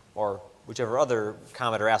Phaethon, or whichever other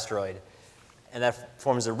comet or asteroid, and that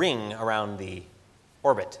forms a ring around the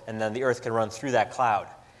orbit, and then the Earth can run through that cloud.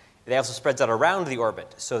 It also spreads out around the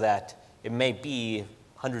orbit so that it may be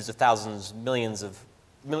hundreds of thousands,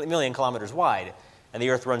 million kilometers wide, and the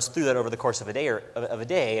Earth runs through that over the course of a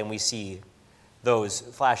day, and we see those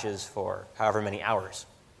flashes for however many hours.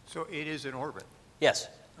 So it is in orbit? Yes.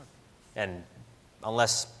 And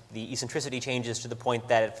unless the eccentricity changes to the point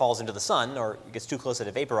that it falls into the sun or it gets too close that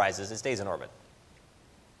it vaporizes, it stays in orbit.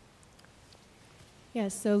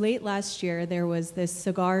 Yes, so late last year there was this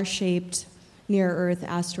cigar-shaped near-Earth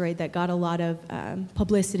asteroid that got a lot of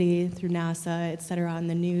publicity through NASA, et cetera, on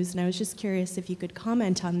the news. And I was just curious if you could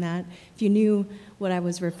comment on that, if you knew what I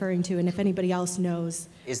was referring to, and if anybody else knows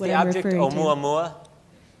what I'm referring to. Is the object Oumuamua?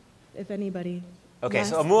 If anybody. Okay,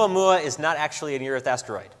 yes? so Oumuamua is not actually a near-Earth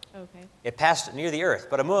asteroid. Okay. It passed near the Earth,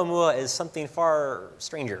 but Oumuamua is something far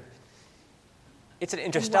stranger. It's an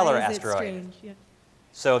interstellar Why is asteroid. It strange? Yeah.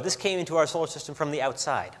 So this came into our solar system from the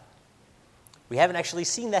outside. We haven't actually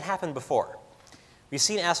seen that happen before. We've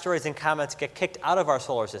seen asteroids and comets get kicked out of our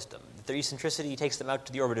solar system. Their eccentricity takes them out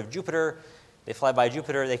to the orbit of Jupiter. They fly by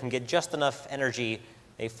Jupiter. They can get just enough energy.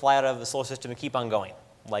 They fly out of the solar system and keep on going,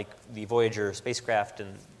 like the Voyager spacecraft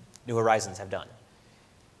and New Horizons have done.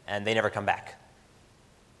 And they never come back.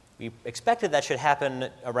 We expected that should happen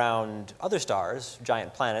around other stars,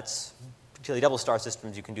 giant planets, particularly double star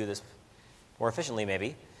systems. You can do this more efficiently,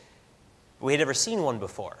 maybe. But we had never seen one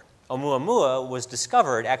before. Oumuamua was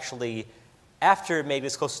discovered actually after it made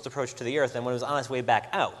its closest approach to the Earth and when it was on its way back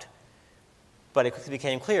out. But it quickly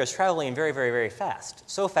became clear it's traveling very, very, very fast.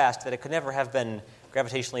 So fast that it could never have been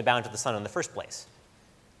gravitationally bound to the sun in the first place.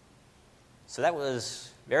 So that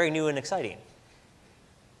was very new and exciting.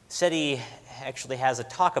 SETI actually has a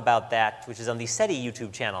talk about that, which is on the SETI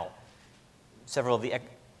YouTube channel. Several of the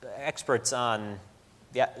experts on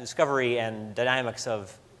the discovery and dynamics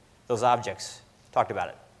of those objects talked about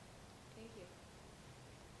it.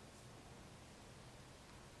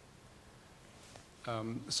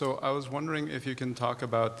 So I was wondering if you can talk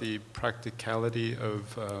about the practicality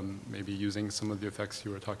of maybe using some of the effects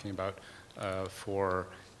you were talking about for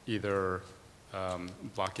either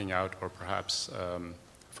blocking out or perhaps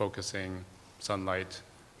focusing sunlight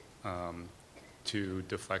to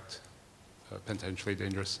deflect potentially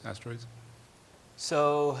dangerous asteroids?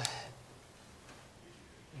 So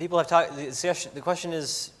people have talked, the question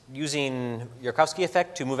is using Yarkovsky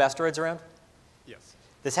effect to move asteroids around? Yes.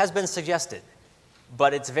 This has been suggested,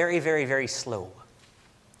 but it's very, very, very slow.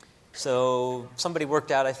 So somebody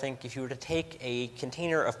worked out, I think, if you were to take a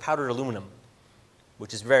container of powdered aluminum,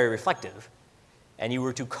 which is very reflective, and you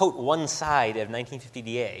were to coat one side of 1950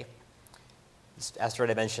 DA, this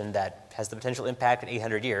asteroid I mentioned that has the potential impact in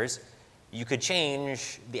 800 years, you could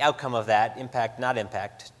change the outcome of that, impact, not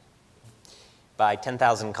impact, by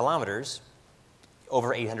 10,000 kilometers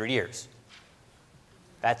over 800 years.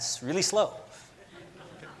 That's really slow.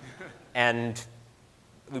 And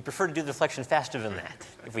we prefer to do the deflection faster than that,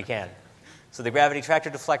 if we can. So the gravity tractor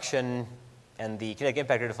deflection and the kinetic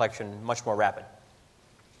impactor deflection, much more rapid.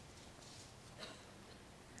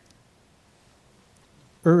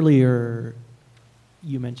 Earlier,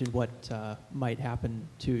 you mentioned what might happen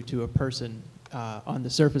to a person on the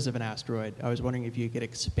surface of an asteroid. I was wondering if you could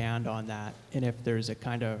expand on that and if there's a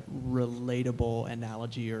kind of relatable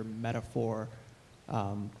analogy or metaphor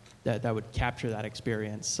that would capture that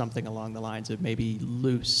experience, something along the lines of maybe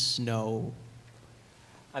loose snow.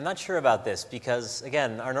 I'm not sure about this because,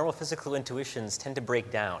 again, our normal physical intuitions tend to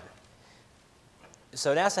break down.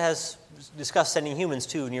 So NASA has discussed sending humans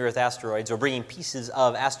to near-Earth asteroids or bringing pieces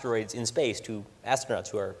of asteroids in space to astronauts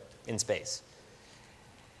who are in space.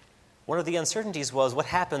 One of the uncertainties was what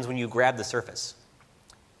happens when you grab the surface.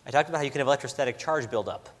 I talked about how you can have electrostatic charge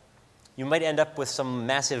buildup. You might end up with some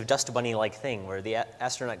massive dust bunny-like thing where the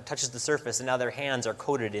astronaut touches the surface and now their hands are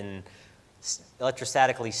coated in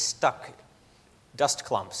electrostatically stuck dust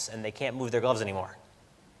clumps and they can't move their gloves anymore.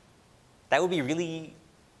 That would be really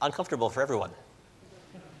uncomfortable for everyone.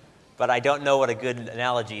 But I don't know what a good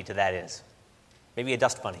analogy to that is. Maybe a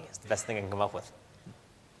dust bunny is the best thing I can come up with.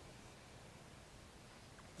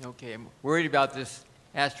 Okay, I'm worried about this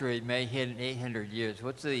asteroid may hit in 800 years.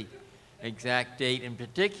 What's the exact date, and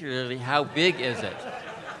particularly how big is it?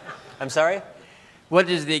 I'm sorry? What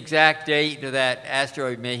is the exact date that that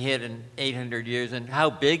asteroid may hit in 800 years, and how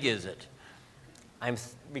big is it? I'm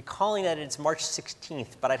recalling that it's March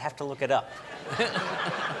 16th, but I'd have to look it up.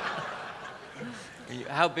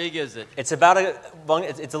 How big is it? It's about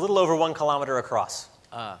it's a little over 1 kilometer across.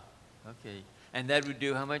 Ah, okay. And that would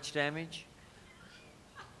do how much damage?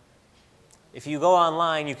 If you go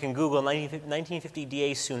online, you can Google 1950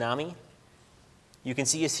 DA tsunami. You can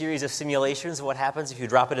see a series of simulations of what happens if you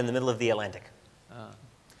drop it in the middle of the Atlantic.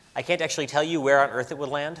 I can't actually tell you where on Earth it would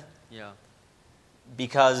land. Yeah.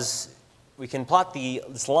 Because we can plot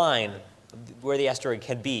this line where the asteroid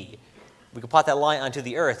can be. We can plot that line onto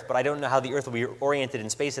the Earth, but I don't know how the Earth will be oriented in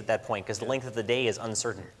space at that point because the length of the day is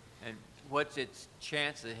uncertain. And what's its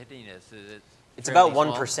chance of hitting us? Is it It's about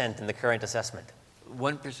fairly 1% in the current assessment.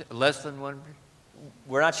 1%? Less than 1%?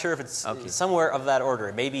 We're not sure if it's Okay. somewhere of that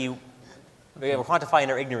order. Maybe we're quantifying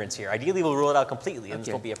our ignorance here. Ideally, we'll rule it out completely, and this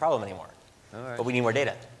Okay. won't be a problem anymore. All right. But we need more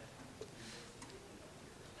data.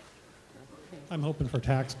 I'm hoping for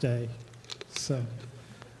tax day. So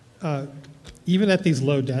even at these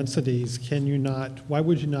low densities, why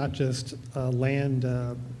would you not just land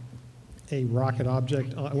a rocket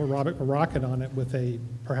object or a rocket on it with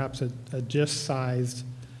perhaps a dish-sized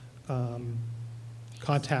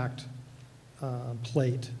contact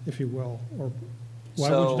plate, if you will, or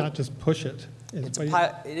Why would you not just push it?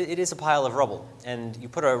 It is a pile of rubble, and you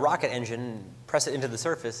put a rocket engine, press it into the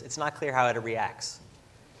surface, it's not clear how it reacts.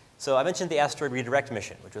 So I mentioned the Asteroid Redirect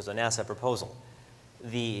mission, which was a NASA proposal.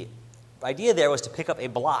 The idea there was to pick up a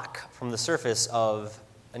block from the surface of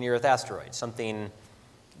a near-Earth asteroid, something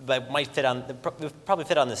that might probably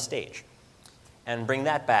fit on this stage, and bring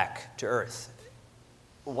that back to Earth.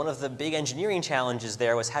 One of the big engineering challenges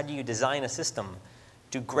there was how do you design a system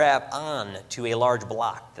to grab on to a large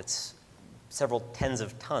block that's several tens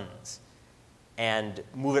of tons and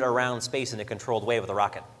move it around space in a controlled way with a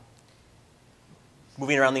rocket.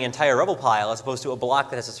 Moving around the entire rubble pile as opposed to a block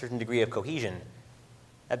that has a certain degree of cohesion,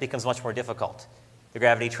 that becomes much more difficult. The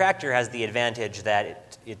gravity tractor has the advantage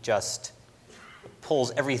that it just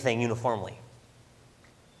pulls everything uniformly.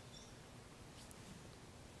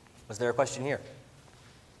 Was there a question here?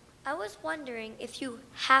 I was wondering if you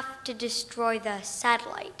have to destroy the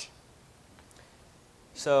satellite.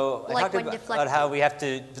 So I Like talked when about how we have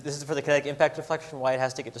to, this is for the kinetic impact deflection, why it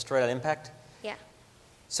has to get destroyed on impact. Yeah.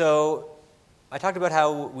 So I talked about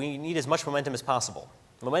how we need as much momentum as possible.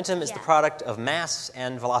 Momentum is the Yeah. product of mass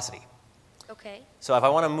and velocity. Okay. So if I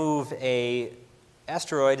want to move a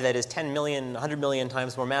asteroid that is 10 million, 100 million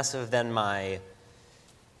times more massive than my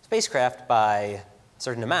spacecraft by a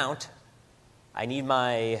certain amount, I need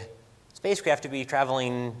my spacecraft to be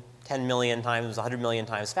traveling 10 million times, 100 million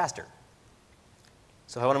times faster.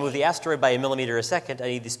 So if I want to move the asteroid by a millimeter a second, I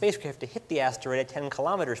need the spacecraft to hit the asteroid at 10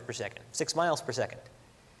 kilometers per second, 6 miles per second.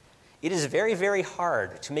 It is very, very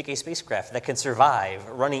hard to make a spacecraft that can survive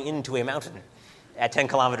running into a mountain at 10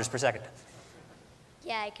 kilometers per second.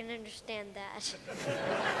 Yeah, I can understand that.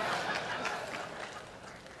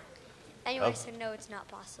 Anyway, so no, it's not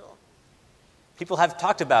possible. People have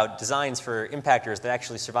talked about designs for impactors that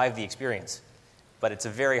actually survive the experience, but it's a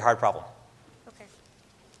very hard problem. Okay.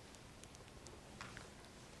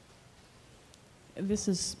 This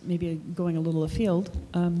is maybe going a little afield.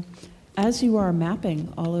 As you are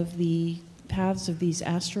mapping all of the paths of these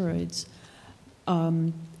asteroids,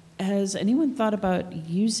 has anyone thought about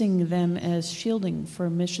using them as shielding for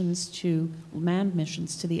manned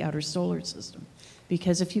missions to the outer solar system?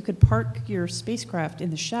 Because if you could park your spacecraft in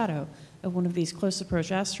the shadow of one of these close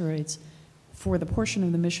approach asteroids for the portion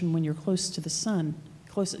of the mission when you're close to the sun,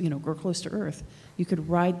 or close to Earth, you could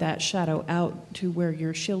ride that shadow out to where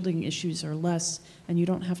your shielding issues are less, and you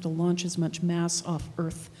don't have to launch as much mass off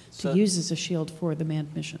Earth to use as a shield for the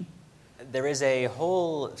manned mission. There is a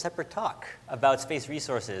whole separate talk about space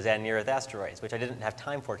resources and near-Earth asteroids, which I didn't have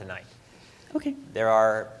time for tonight. Okay. There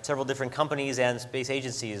are several different companies and space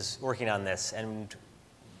agencies working on this, and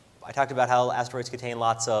I talked about how asteroids contain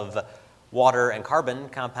lots of water and carbon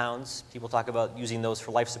compounds. People talk about using those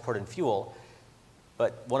for life support and fuel.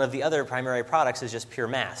 But one of the other primary products is just pure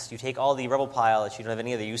mass. You take all the rubble pile that you don't have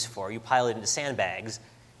any other use for, you pile it into sandbags,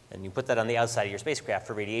 and you put that on the outside of your spacecraft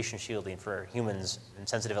for radiation shielding for humans and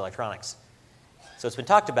sensitive electronics. So it's been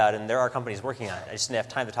talked about, and there are companies working on it. I just didn't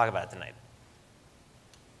have time to talk about it tonight.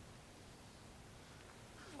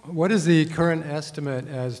 What is the current estimate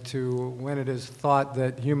as to when it is thought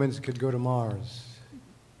that humans could go to Mars?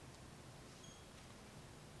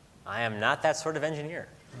 I am not that sort of engineer.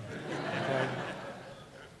 Okay.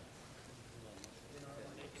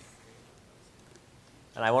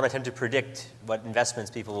 And I won't attempt to predict what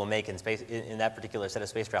investments people will make in space in that particular set of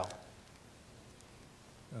space travel.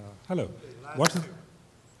 Hello.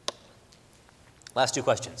 Last two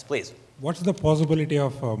questions, please. What's the possibility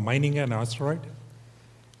of mining an asteroid?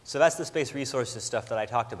 So that's the space resources stuff that I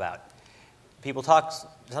talked about. People talk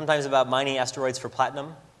sometimes about mining asteroids for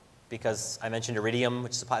platinum, because I mentioned iridium,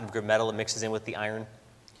 which is a platinum group metal. It mixes in with the iron.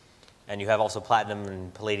 And you have also platinum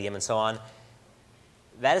and palladium and so on.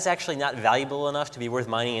 That is actually not valuable enough to be worth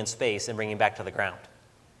mining in space and bringing back to the ground.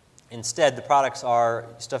 Instead, the products are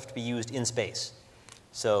stuff to be used in space.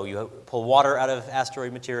 So you pull water out of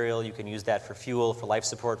asteroid material. You can use that for fuel, for life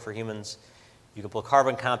support for humans. You can pull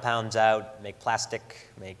carbon compounds out, make plastic,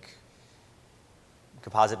 make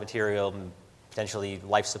composite material, potentially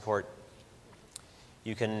life support.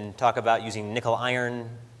 You can talk about using nickel-iron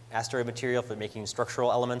asteroid material for making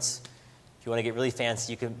structural elements. If you want to get really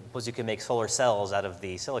fancy, you can make solar cells out of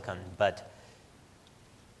the silicon, but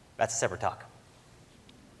that's a separate talk.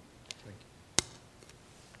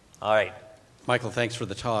 All right. Michael, thanks for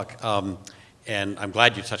the talk. And I'm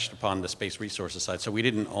glad you touched upon the space resources side. So we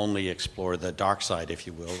didn't only explore the dark side, if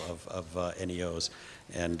you will, of NEOs.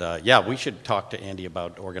 And we should talk to Andy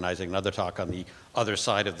about organizing another talk on the other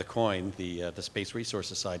side of the coin, the space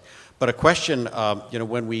resources side. But a question,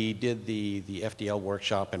 when we did the FDL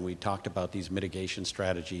workshop and we talked about these mitigation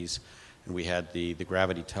strategies, and we had the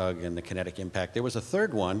gravity tug and the kinetic impact. There was a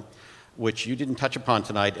third one, which you didn't touch upon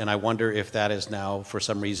tonight, and I wonder if that is now, for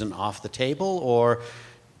some reason, off the table, or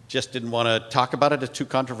just didn't want to talk about it. It's too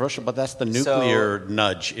controversial, but that's the nuclear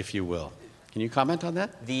nudge, if you will. Can you comment on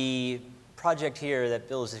that? The project here that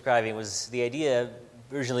Bill is describing was the idea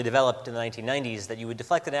originally developed in the 1990s that you would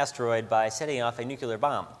deflect an asteroid by setting off a nuclear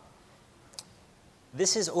bomb.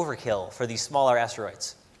 This is overkill for these smaller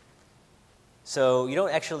asteroids. So you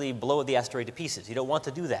don't actually blow the asteroid to pieces. You don't want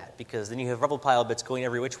to do that because then you have rubble pile bits going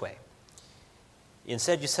every which way.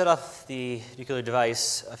 Instead, you set off the nuclear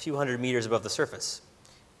device a few hundred meters above the surface,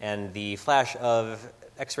 and the flash of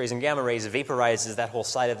X-rays and gamma rays vaporizes that whole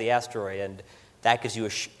side of the asteroid, and that gives you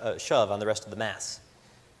a shove on the rest of the mass.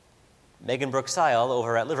 Megan Brooks-Sile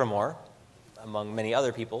over at Livermore, among many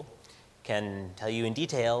other people, can tell you in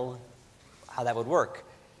detail how that would work.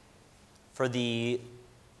 For the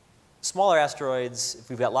smaller asteroids, if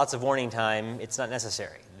we've got lots of warning time, it's not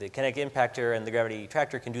necessary. The kinetic impactor and the gravity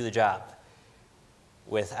tractor can do the job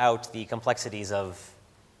without the complexities of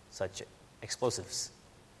such explosives.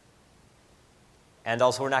 And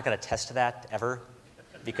also, we're not going to test that ever,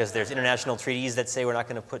 because there's international treaties that say we're not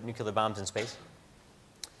going to put nuclear bombs in space.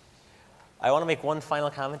 I want to make one final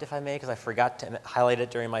comment, if I may, because I forgot to highlight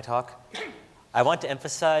it during my talk. I want to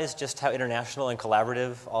emphasize just how international and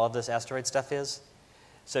collaborative all of this asteroid stuff is.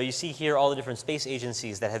 So you see here all the different space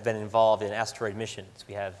agencies that have been involved in asteroid missions.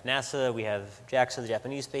 We have NASA, we have JAXA, the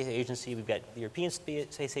Japanese Space Agency, we've got the European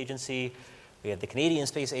Space Agency, we have the Canadian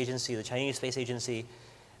Space Agency, the Chinese Space Agency,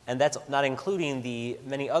 and that's not including the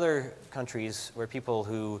many other countries where people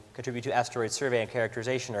who contribute to asteroid survey and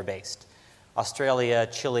characterization are based. Australia,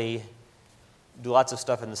 Chile, do lots of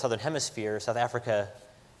stuff in the southern hemisphere, South Africa,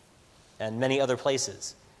 and many other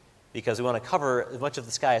places, because we want to cover as much of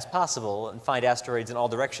the sky as possible and find asteroids in all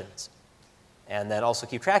directions, and then also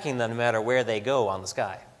keep tracking them no matter where they go on the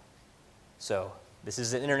sky. So this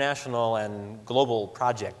is an international and global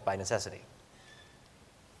project by necessity.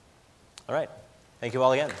 All right. Thank you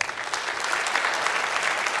all again.